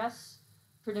has stress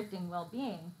predicting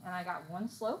well-being, and I got one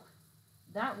slope,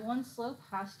 that one slope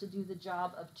has to do the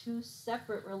job of two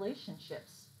separate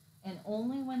relationships. And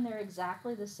only when they're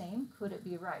exactly the same could it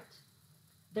be right.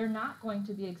 They're not going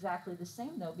to be exactly the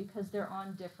same, though, because they're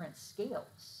on different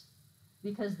scales.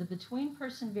 Because the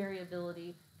between-person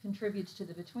variability contributes to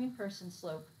the between-person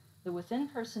slope, the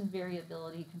within-person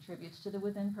variability contributes to the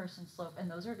within-person slope, and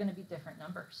those are going to be different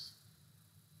numbers.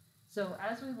 So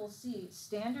as we will see,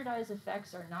 standardized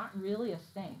effects are not really a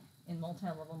thing in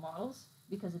multi-level models,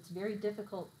 because it's very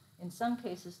difficult in some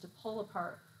cases to pull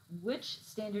apart which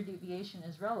standard deviation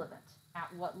is relevant,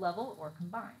 at what level or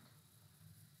combined.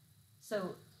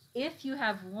 So if you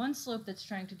have one slope that's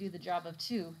trying to do the job of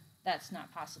two, that's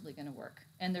not possibly going to work.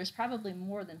 And there's probably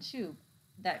more than two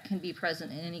that can be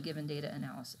present in any given data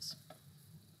analysis.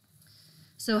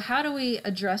 So how do we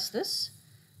address this?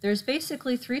 There's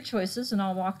basically three choices, and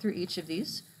I'll walk through each of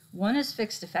these. One is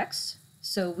fixed effects.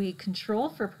 So we control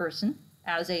for person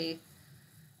as a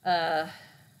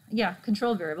Yeah,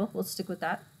 control variable. Let's stick with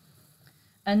that.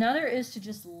 Another is to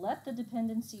just let the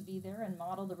dependency be there and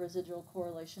model the residual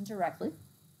correlation directly.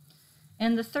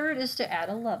 And the third is to add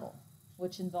a level,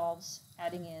 which involves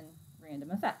adding in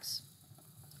random effects.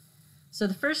 So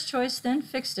the first choice then,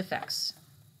 fixed effects.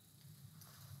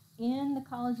 In the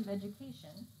College of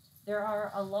Education, there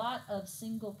are a lot of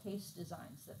single case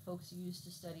designs that folks use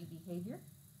to study behavior,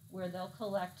 where they'll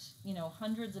collect,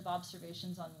 hundreds of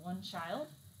observations on one child,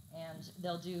 and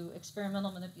they'll do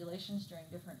experimental manipulations during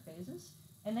different phases,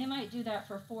 and they might do that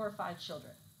for 4 or 5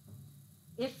 children.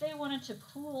 If they wanted to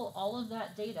pool all of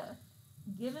that data,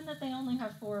 given that they only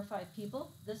have 4 or 5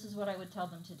 people, this is what I would tell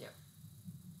them to do.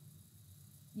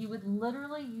 You would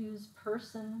literally use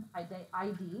person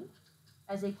ID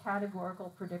as a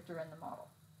categorical predictor in the model.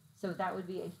 So that would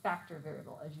be a factor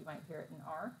variable, as you might hear it in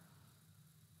R.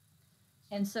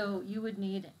 And so you would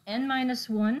need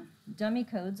n-1 dummy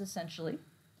codes, essentially,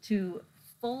 to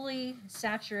fully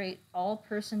saturate all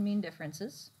person mean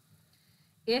differences.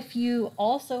 If you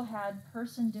also had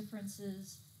person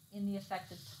differences in the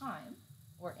effective time,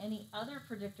 or any other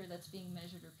predictor that's being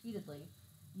measured repeatedly,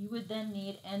 you would then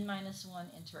need n-1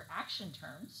 interaction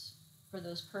terms for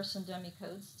those person dummy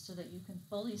codes so that you can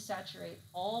fully saturate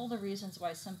all the reasons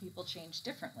why some people change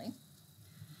differently.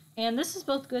 And this is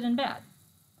both good and bad.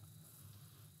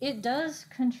 It does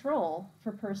control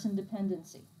for person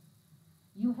dependency.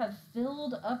 You have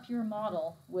filled up your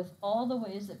model with all the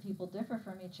ways that people differ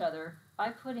from each other by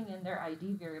putting in their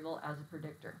ID variable as a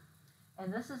predictor.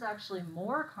 And this is actually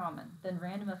more common than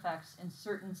random effects in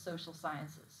certain social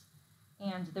sciences.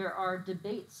 And there are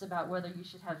debates about whether you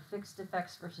should have fixed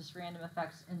effects versus random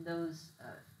effects in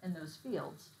those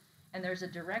fields. And there's a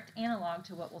direct analog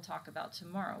to what we'll talk about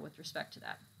tomorrow with respect to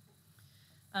that.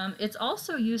 It's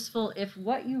also useful if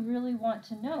what you really want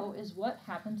to know is what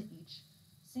happened to each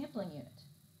sampling unit.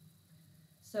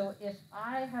 So if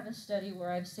I have a study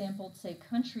where I've sampled, say,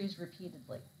 countries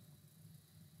repeatedly,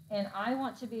 and I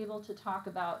want to be able to talk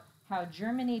about how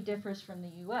Germany differs from the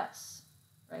US,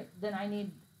 right? Then I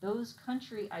need those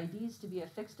country IDs to be a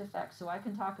fixed effect, so I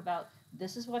can talk about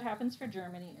this is what happens for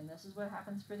Germany and this is what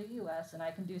happens for the US, and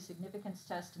I can do significance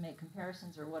tests to make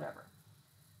comparisons or whatever.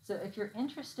 So if you're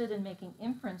interested in making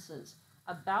inferences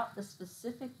about the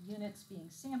specific units being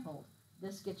sampled,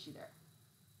 this gets you there.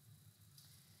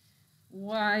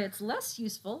 Why it's less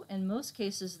useful in most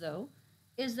cases, though,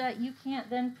 is that you can't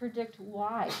then predict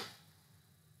why.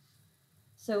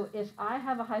 So if I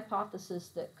have a hypothesis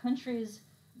that countries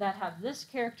that have this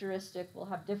characteristic will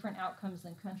have different outcomes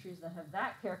than countries that have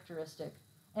that characteristic,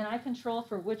 and I control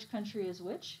for which country is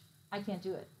which, I can't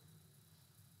do it.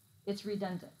 It's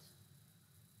redundant.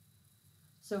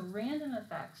 So random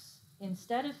effects,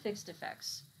 instead of fixed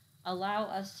effects, allow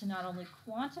us to not only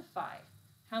quantify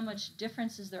how much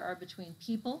differences there are between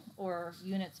people or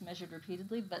units measured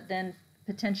repeatedly, but then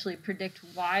potentially predict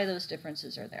why those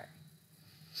differences are there.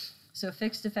 So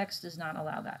fixed effects does not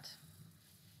allow that.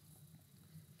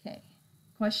 Okay,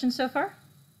 questions so far?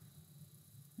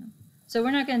 No. So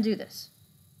we're not going to do this.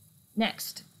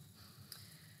 Next.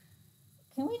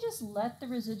 Can we just let the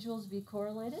residuals be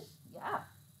correlated? Yeah.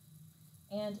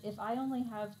 And if I only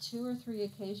have 2 or 3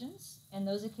 occasions, and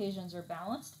those occasions are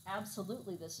balanced,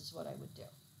 absolutely this is what I would do.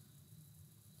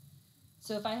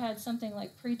 So if I had something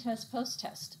like pre-test,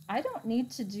 post-test, I don't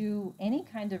need to do any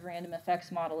kind of random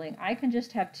effects modeling. I can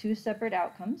just have 2 separate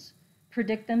outcomes,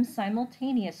 predict them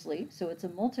simultaneously, so it's a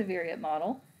multivariate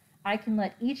model. I can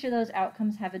let each of those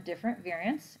outcomes have a different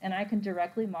variance, and I can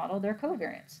directly model their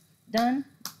covariance. Done,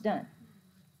 done.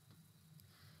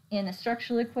 In a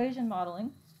structural equation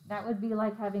modeling, that would be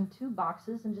like having 2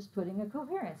 boxes and just putting a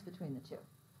covariance between the 2.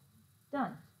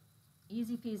 Done.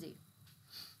 Easy peasy.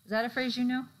 Is that a phrase you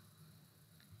know?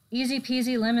 Easy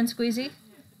peasy lemon squeezy?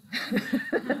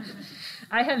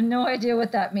 I have no idea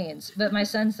what that means, but my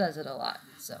son says it a lot.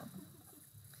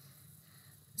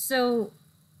 So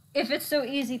if it's so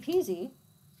easy peasy,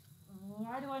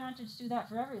 why do I not just do that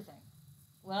for everything?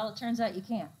 Well, it turns out you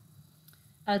can't.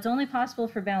 It's only possible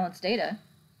for balanced data.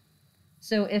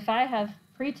 So if I have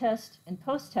pre-test and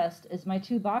post-test as my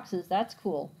 2 boxes, that's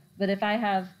cool. But if I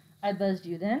have I buzzed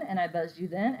you then, and I buzzed you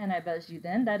then, and I buzzed you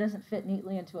then, that doesn't fit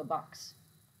neatly into a box.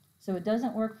 So it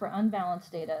doesn't work for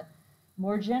unbalanced data.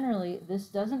 More generally, this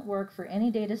doesn't work for any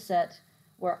data set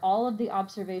where all of the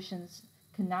observations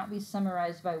cannot be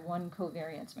summarized by one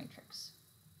covariance matrix.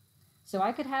 So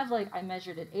I could have, like, I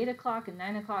measured at 8 o'clock and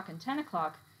 9 o'clock and 10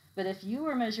 o'clock, but if you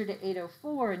were measured at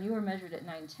 8:04 and you were measured at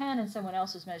 9:10 and someone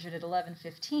else was measured at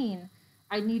 11:15,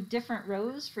 I need different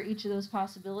rows for each of those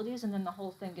possibilities, and then the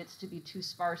whole thing gets to be too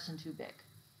sparse and too big.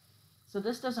 So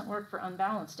this doesn't work for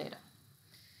unbalanced data.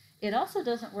 It also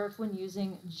doesn't work when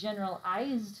using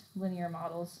generalized linear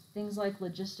models, things like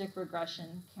logistic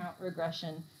regression, count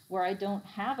regression, where I don't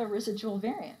have a residual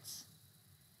variance.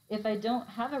 If I don't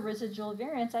have a residual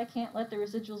variance, I can't let the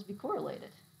residuals be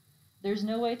correlated. There's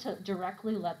no way to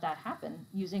directly let that happen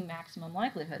using maximum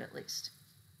likelihood, at least.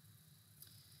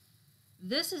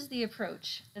 This is the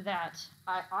approach that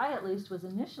I at least was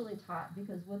initially taught,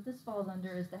 because what this falls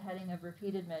under is the heading of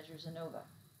repeated measures ANOVA.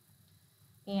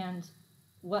 And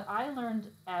what I learned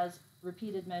as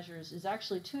repeated measures is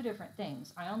actually two different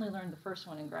things. I only learned the first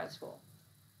one in grad school.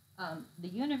 The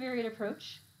univariate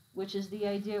approach, which is the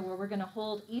idea where we're going to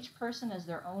hold each person as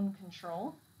their own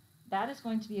control, that is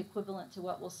going to be equivalent to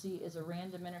what we'll see as a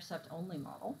random intercept only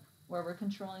model, where we're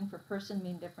controlling for person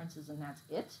mean differences and that's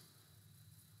it.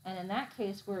 And in that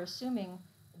case, we're assuming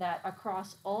that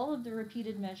across all of the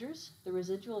repeated measures, the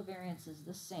residual variance is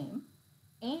the same,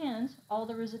 and all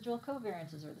the residual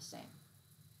covariances are the same.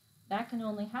 That can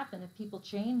only happen if people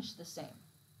change the same.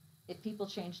 If people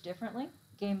change differently,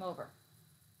 game over.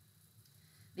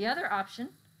 The other option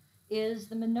is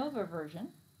the MANOVA version,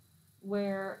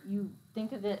 where you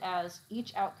think of it as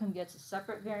each outcome gets a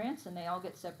separate variance and they all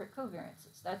get separate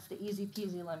covariances. That's the easy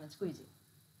peasy lemon squeezy.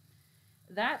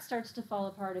 That starts to fall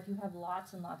apart if you have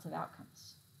lots and lots of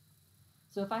outcomes.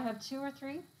 So if I have 2 or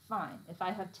 3, fine. If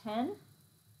I have 10,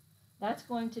 that's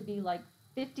going to be like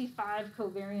 55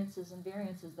 covariances and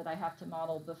variances that I have to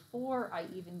model before I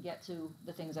even get to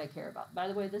the things I care about. By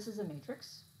the way, this is a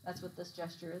matrix. That's what this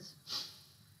gesture is.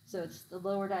 So it's the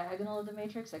lower diagonal of the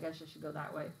matrix. I guess I should go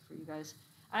that way for you guys.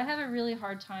 I have a really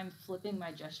hard time flipping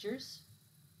my gestures.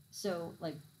 So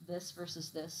like this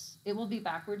versus this. It will be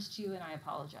backwards to you, and I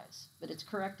apologize. But it's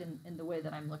correct in the way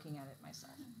that I'm looking at it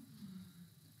myself.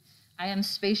 I am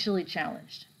spatially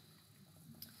challenged.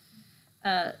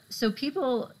 So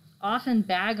people often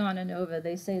bag on ANOVA.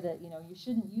 They say that, you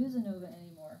shouldn't use ANOVA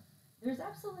anymore. There's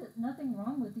absolutely nothing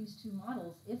wrong with these two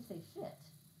models if they fit.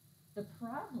 The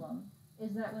problem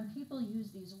is that when people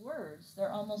use these words,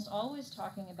 they're almost always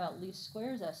talking about least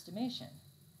squares estimation.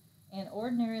 And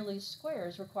ordinary least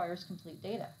squares requires complete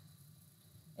data.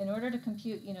 In order to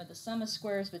compute, the sum of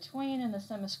squares between and the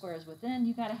sum of squares within,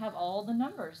 you got to have all the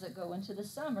numbers that go into the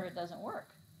sum or it doesn't work.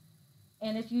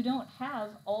 And if you don't have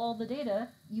all the data,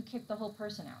 you kick the whole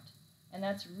person out. And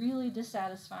that's really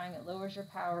dissatisfying. It lowers your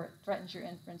power, it threatens your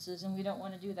inferences, and we don't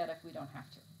want to do that if we don't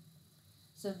have to.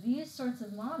 So these sorts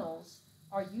of models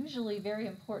are usually very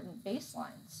important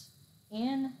baselines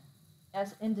in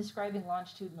describing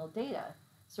longitudinal data,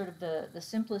 sort of the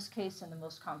simplest case and the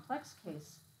most complex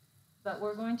case. But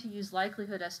we're going to use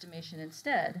likelihood estimation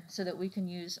instead, so that we can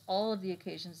use all of the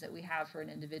occasions that we have for an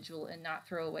individual and not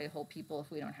throw away whole people if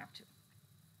we don't have to.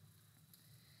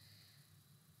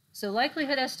 So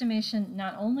likelihood estimation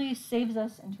not only saves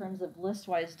us in terms of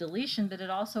list-wise deletion, but it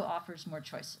also offers more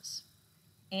choices.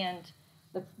 And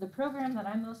the program that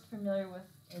I'm most familiar with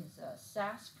is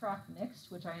SAS Proc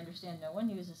Mixed, which I understand no one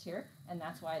uses here, and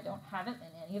that's why I don't have it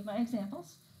in any of my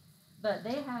examples. But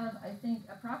they have, I think,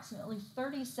 approximately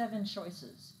 37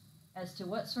 choices as to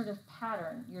what sort of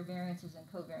pattern your variances and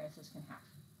covariances can have.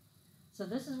 So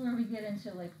this is where we get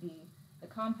into like the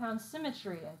compound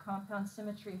symmetry and compound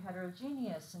symmetry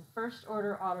heterogeneous and first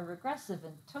order autoregressive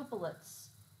and topolets,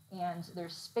 and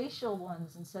there's spatial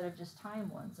ones instead of just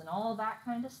time ones and all that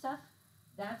kind of stuff.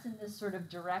 That's in this sort of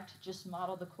direct, just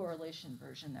model the correlation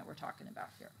version that we're talking about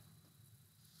here.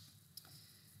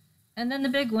 And then the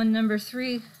big one, number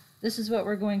 3, this is what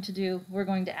we're going to do. We're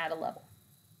going to add a level.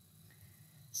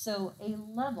 So a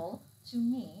level, to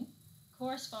me,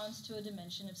 corresponds to a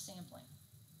dimension of sampling.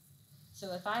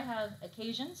 So if I have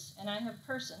occasions and I have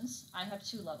persons, I have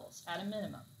 2 levels at a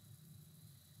minimum.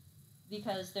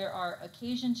 Because there are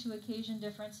occasion-to-occasion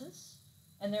differences,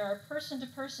 and there are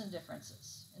person-to-person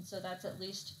differences. And so that's at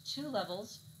least 2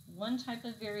 levels, one type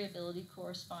of variability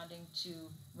corresponding to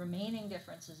remaining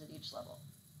differences at each level.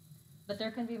 But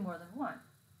there can be more than one.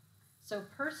 So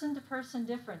person-to-person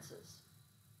differences.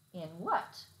 In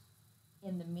what?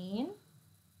 In the mean,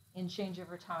 in change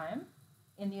over time,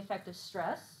 in the effect of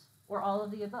stress, or all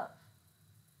of the above.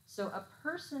 So a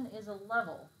person is a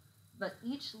level, but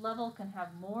each level can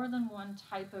have more than one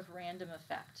type of random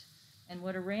effect. And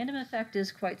what a random effect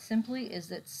is, quite simply, is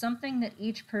that something that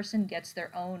each person gets their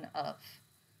own of.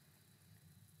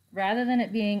 Rather than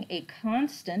it being a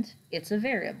constant, it's a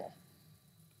variable.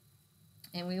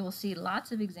 And we will see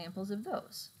lots of examples of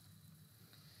those.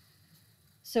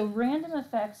 So random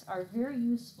effects are very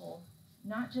useful,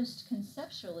 not just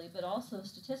conceptually, but also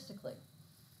statistically.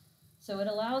 So it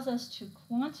allows us to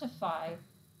quantify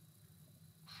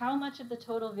how much of the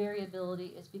total variability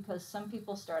is because some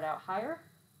people start out higher,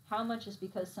 How much is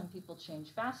because some people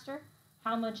change faster?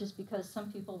 How much is because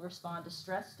some people respond to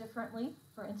stress differently,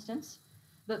 for instance?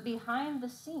 But behind the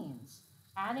scenes,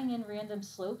 adding in random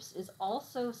slopes is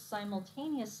also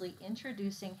simultaneously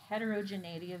introducing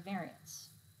heterogeneity of variance.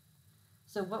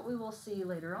 So what we will see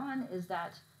later on is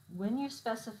that when you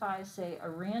specify, say, a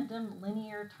random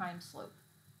linear time slope,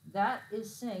 that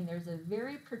is saying there's a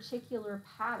very particular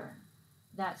pattern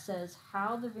that says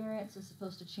how the variance is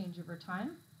supposed to change over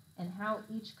time and how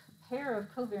each pair of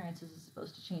covariances is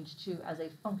supposed to change too as a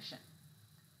function.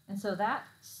 And so that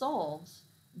solves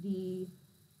the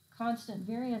constant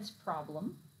variance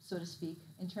problem, so to speak,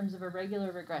 in terms of a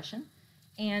regular regression.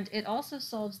 And it also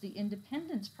solves the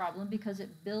independence problem because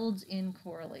it builds in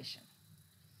correlation.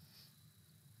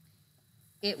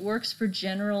 It works for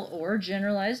general or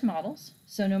generalized models.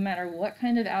 So no matter what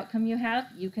kind of outcome you have,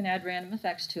 you can add random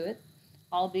effects to it,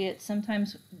 albeit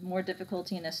sometimes more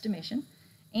difficulty in estimation.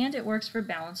 And it works for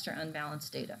balanced or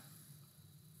unbalanced data.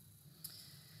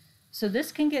 So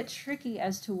this can get tricky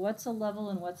as to what's a level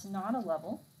and what's not a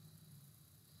level.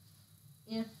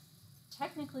 If,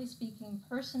 technically speaking,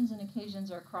 persons and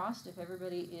occasions are crossed if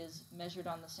everybody is measured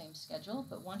on the same schedule,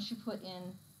 but once you put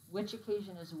in which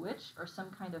occasion is which, or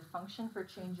some kind of function for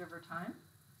change over time,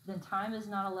 then time is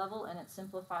not a level and it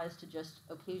simplifies to just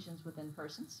occasions within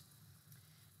persons.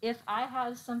 If I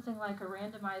have something like a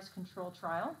randomized control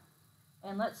trial,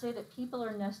 and let's say that people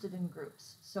are nested in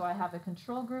groups. So I have a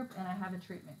control group and I have a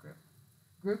treatment group.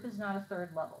 Group is not a third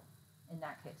level in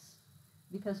that case.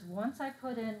 Because once I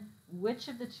put in which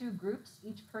of the two groups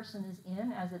each person is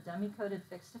in as a dummy-coded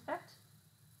fixed effect,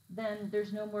 then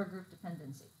there's no more group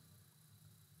dependency.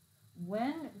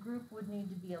 When group would need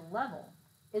to be a level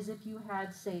is if you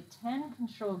had, say, 10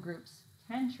 control groups,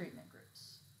 10 treatment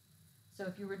groups. So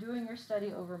if you were doing your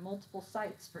study over multiple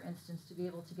sites, for instance, to be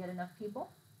able to get enough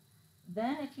people,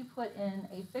 then if you put in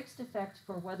a fixed effect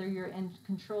for whether you're in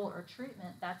control or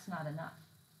treatment, that's not enough.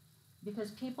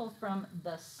 Because people from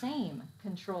the same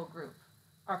control group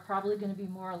are probably going to be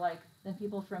more alike than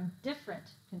people from different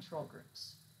control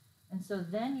groups. And so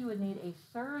then you would need a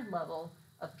third level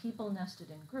of people nested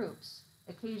in groups,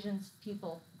 occasions,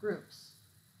 people, groups,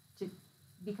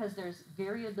 because there's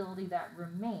variability that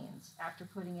remains after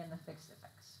putting in the fixed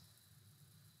effects.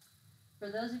 For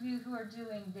those of you who are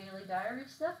doing daily diary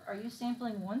stuff, are you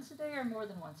sampling once a day or more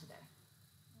than once a day?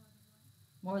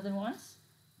 More than once?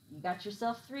 You got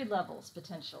yourself 3 levels,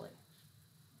 potentially.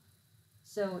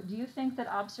 So do you think that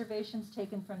observations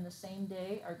taken from the same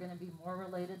day are going to be more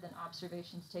related than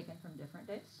observations taken from different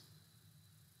days?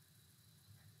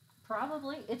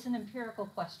 Probably. It's an empirical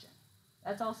question.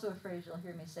 That's also a phrase you'll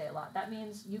hear me say a lot. That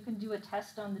means you can do a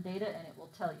test on the data and it will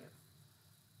tell you.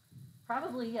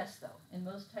 Probably yes, though, in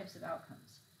most types of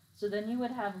outcomes. So then you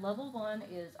would have level 1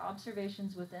 is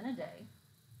observations within a day.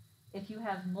 If you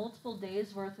have multiple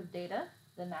days worth of data,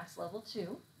 then that's level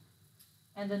 2.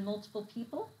 And then multiple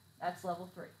people, that's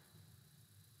level 3.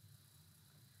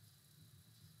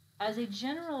 As a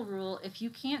general rule, if you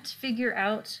can't figure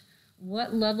out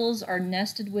what levels are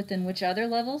nested within which other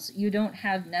levels, you don't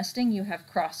have nesting, you have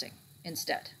crossing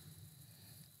instead.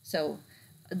 So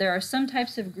there are some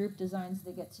types of group designs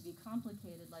that get to be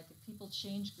complicated, like if people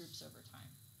change groups over time.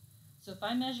 So if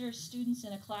I measure students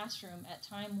in a classroom at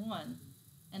time 1,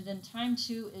 and then time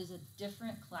 2 is a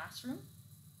different classroom,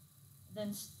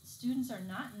 then students are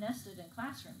not nested in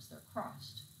classrooms, they're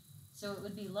crossed. So it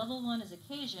would be level 1 is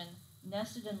occasion,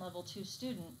 nested in level 2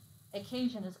 student.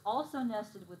 Occasion is also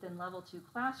nested within level 2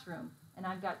 classroom, and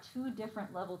I've got 2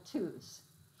 different level 2s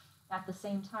at the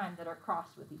same time that are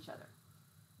crossed with each other.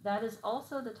 That is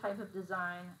also the type of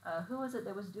design, who was it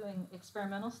that was doing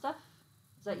experimental stuff?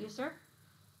 Is that you, sir?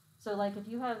 So like if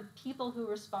you have people who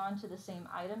respond to the same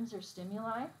items or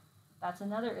stimuli, that's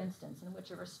another instance in which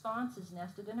a response is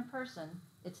nested in a person,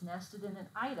 it's nested in an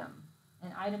item,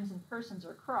 and items and persons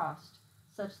are crossed,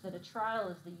 such that a trial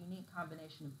is the unique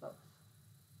combination of both.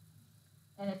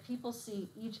 And if people see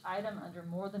each item under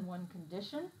more than one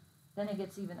condition, then it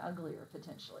gets even uglier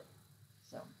potentially.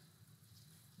 So,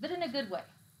 but in a good way,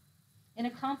 in a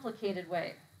complicated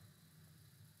way,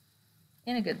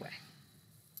 in a good way.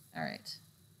 All right.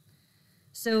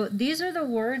 So these are the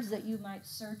words that you might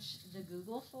search the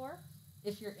Google for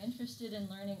if you're interested in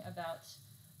learning about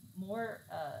more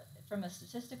from a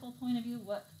statistical point of view,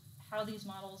 how these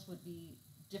models would be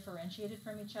differentiated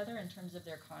from each other in terms of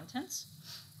their contents.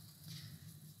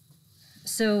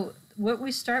 So what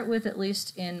we start with, at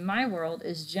least in my world,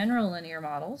 is general linear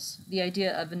models, the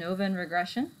idea of ANOVA and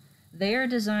regression. They are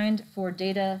designed for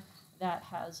data that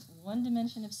has one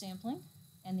dimension of sampling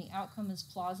and the outcome is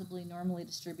plausibly normally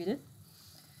distributed.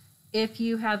 If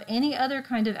you have any other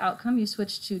kind of outcome, you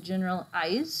switch to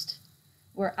generalized,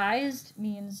 where ized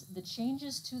means the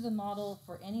changes to the model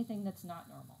for anything that's not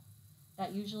normal.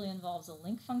 That usually involves a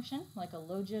link function, like a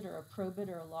logit or a probit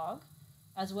or a log,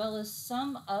 as well as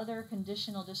some other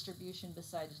conditional distribution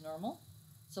besides normal.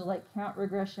 So like count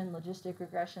regression, logistic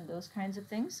regression, those kinds of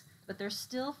things, but they're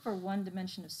still for one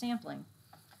dimension of sampling.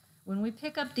 When we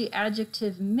pick up the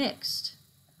adjective mixed,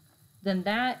 then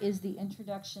that is the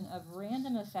introduction of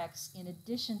random effects in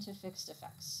addition to fixed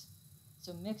effects.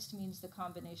 So mixed means the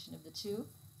combination of the two.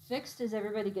 Fixed is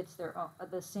everybody gets their own,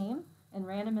 the same, and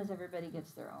random is everybody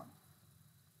gets their own.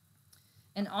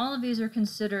 And all of these are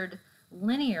considered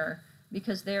linear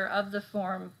because they are of the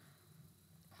form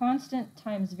constant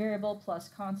times variable plus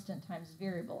constant times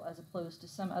variable, as opposed to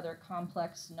some other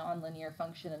complex nonlinear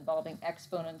function involving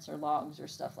exponents or logs or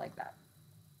stuff like that.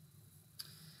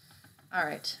 All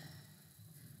right.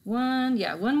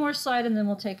 One more slide and then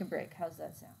we'll take a break. How's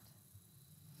that sound?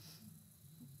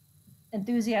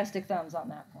 Enthusiastic thumbs on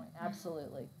that point,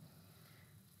 absolutely.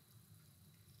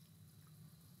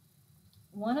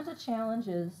 One of the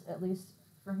challenges, at least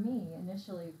for me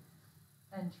initially,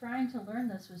 and trying to learn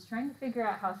this, was trying to figure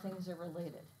out how things are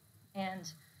related.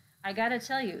 And I gotta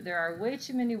tell you, there are way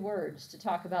too many words to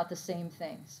talk about the same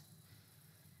things.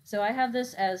 So I have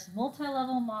this as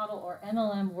multi-level model or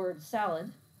MLM word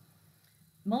salad.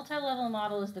 Multi-level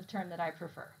model is the term that I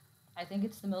prefer. I think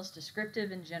it's the most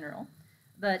descriptive in general.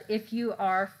 But if you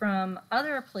are from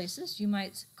other places, you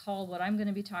might call what I'm going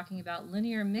to be talking about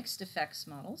linear mixed effects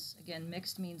models. Again,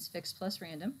 mixed means fixed plus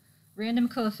random. Random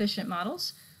coefficient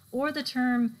models, or the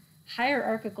term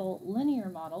hierarchical linear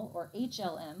model, or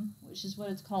HLM, which is what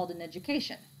it's called in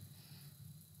education.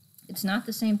 It's not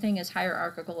the same thing as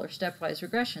hierarchical or stepwise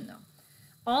regression, though.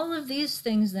 All of these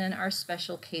things, then, are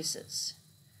special cases.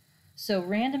 So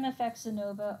random effects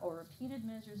ANOVA or repeated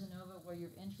measures ANOVA, where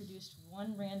you've introduced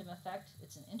one random effect,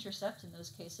 it's an intercept in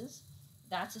those cases.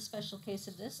 That's a special case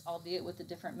of this, albeit with a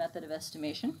different method of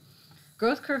estimation.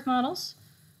 Growth curve models,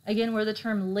 again, where the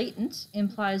term latent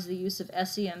implies the use of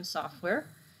SEM software.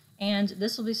 And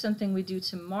this will be something we do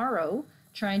tomorrow,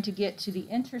 trying to get to the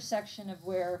intersection of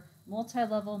where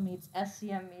multi-level meets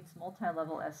SEM meets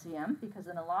multi-level SEM, because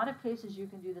in a lot of cases you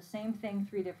can do the same thing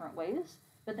 3 different ways,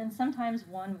 but then sometimes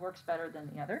one works better than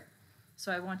the other.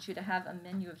 So I want you to have a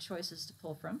menu of choices to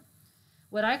pull from.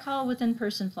 What I call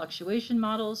within-person fluctuation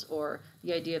models, or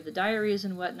the idea of the diaries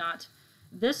and whatnot,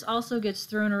 this also gets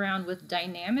thrown around with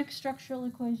dynamic structural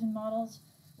equation models,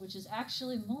 which is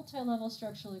actually multi-level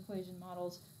structural equation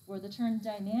models, where the term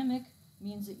dynamic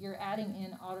means that you're adding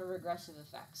in autoregressive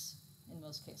effects in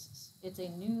most cases. It's a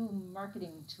new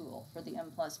marketing tool for the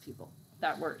M+ people,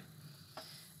 that word.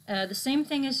 The same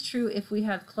thing is true if we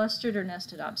have clustered or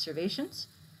nested observations.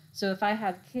 So if I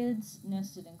have kids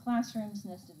nested in classrooms,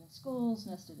 nested in schools,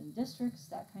 nested in districts,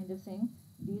 that kind of thing,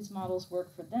 these models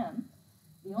work for them.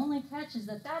 The only catch is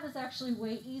that that is actually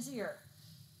way easier.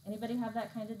 Anybody have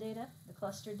that kind of data, the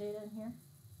clustered data in here?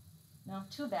 No,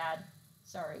 too bad,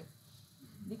 sorry.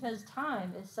 Because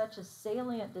time is such a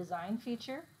salient design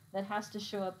feature that has to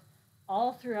show up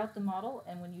all throughout the model,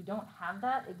 and when you don't have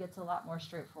that, it gets a lot more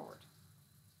straightforward.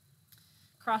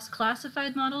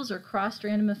 Cross-classified models or crossed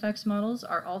random effects models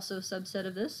are also a subset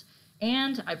of this.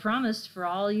 And I promised for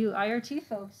all you IRT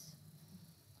folks,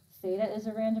 theta is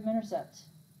a random intercept.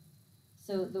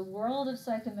 So the world of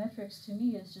psychometrics to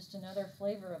me is just another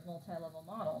flavor of multi-level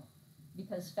model,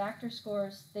 because factor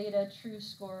scores, theta, true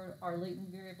score, our latent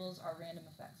variables, are random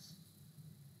effects.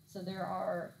 So there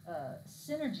are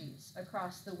synergies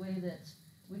across the way that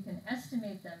we can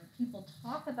estimate them. People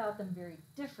talk about them very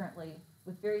differently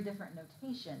with very different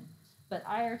notation, but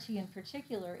IRT in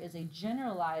particular is a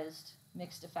generalized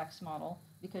mixed effects model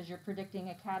because you're predicting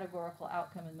a categorical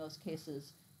outcome in most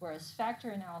cases, whereas factor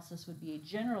analysis would be a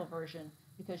general version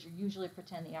because you usually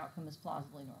pretend the outcome is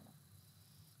plausibly normal.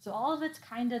 So all of it's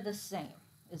kind of the same,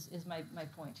 is my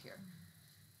point here.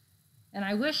 And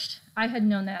I wished I had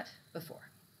known that before.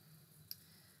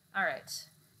 All right,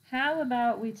 how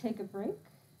about we take a break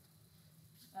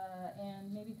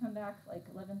and maybe come back like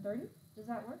 11:30? Does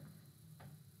that work?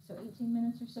 So 18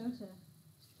 minutes or so to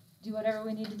do whatever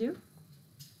we need to do?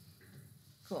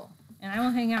 Cool. And I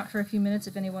will hang out for a few minutes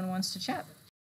if anyone wants to chat.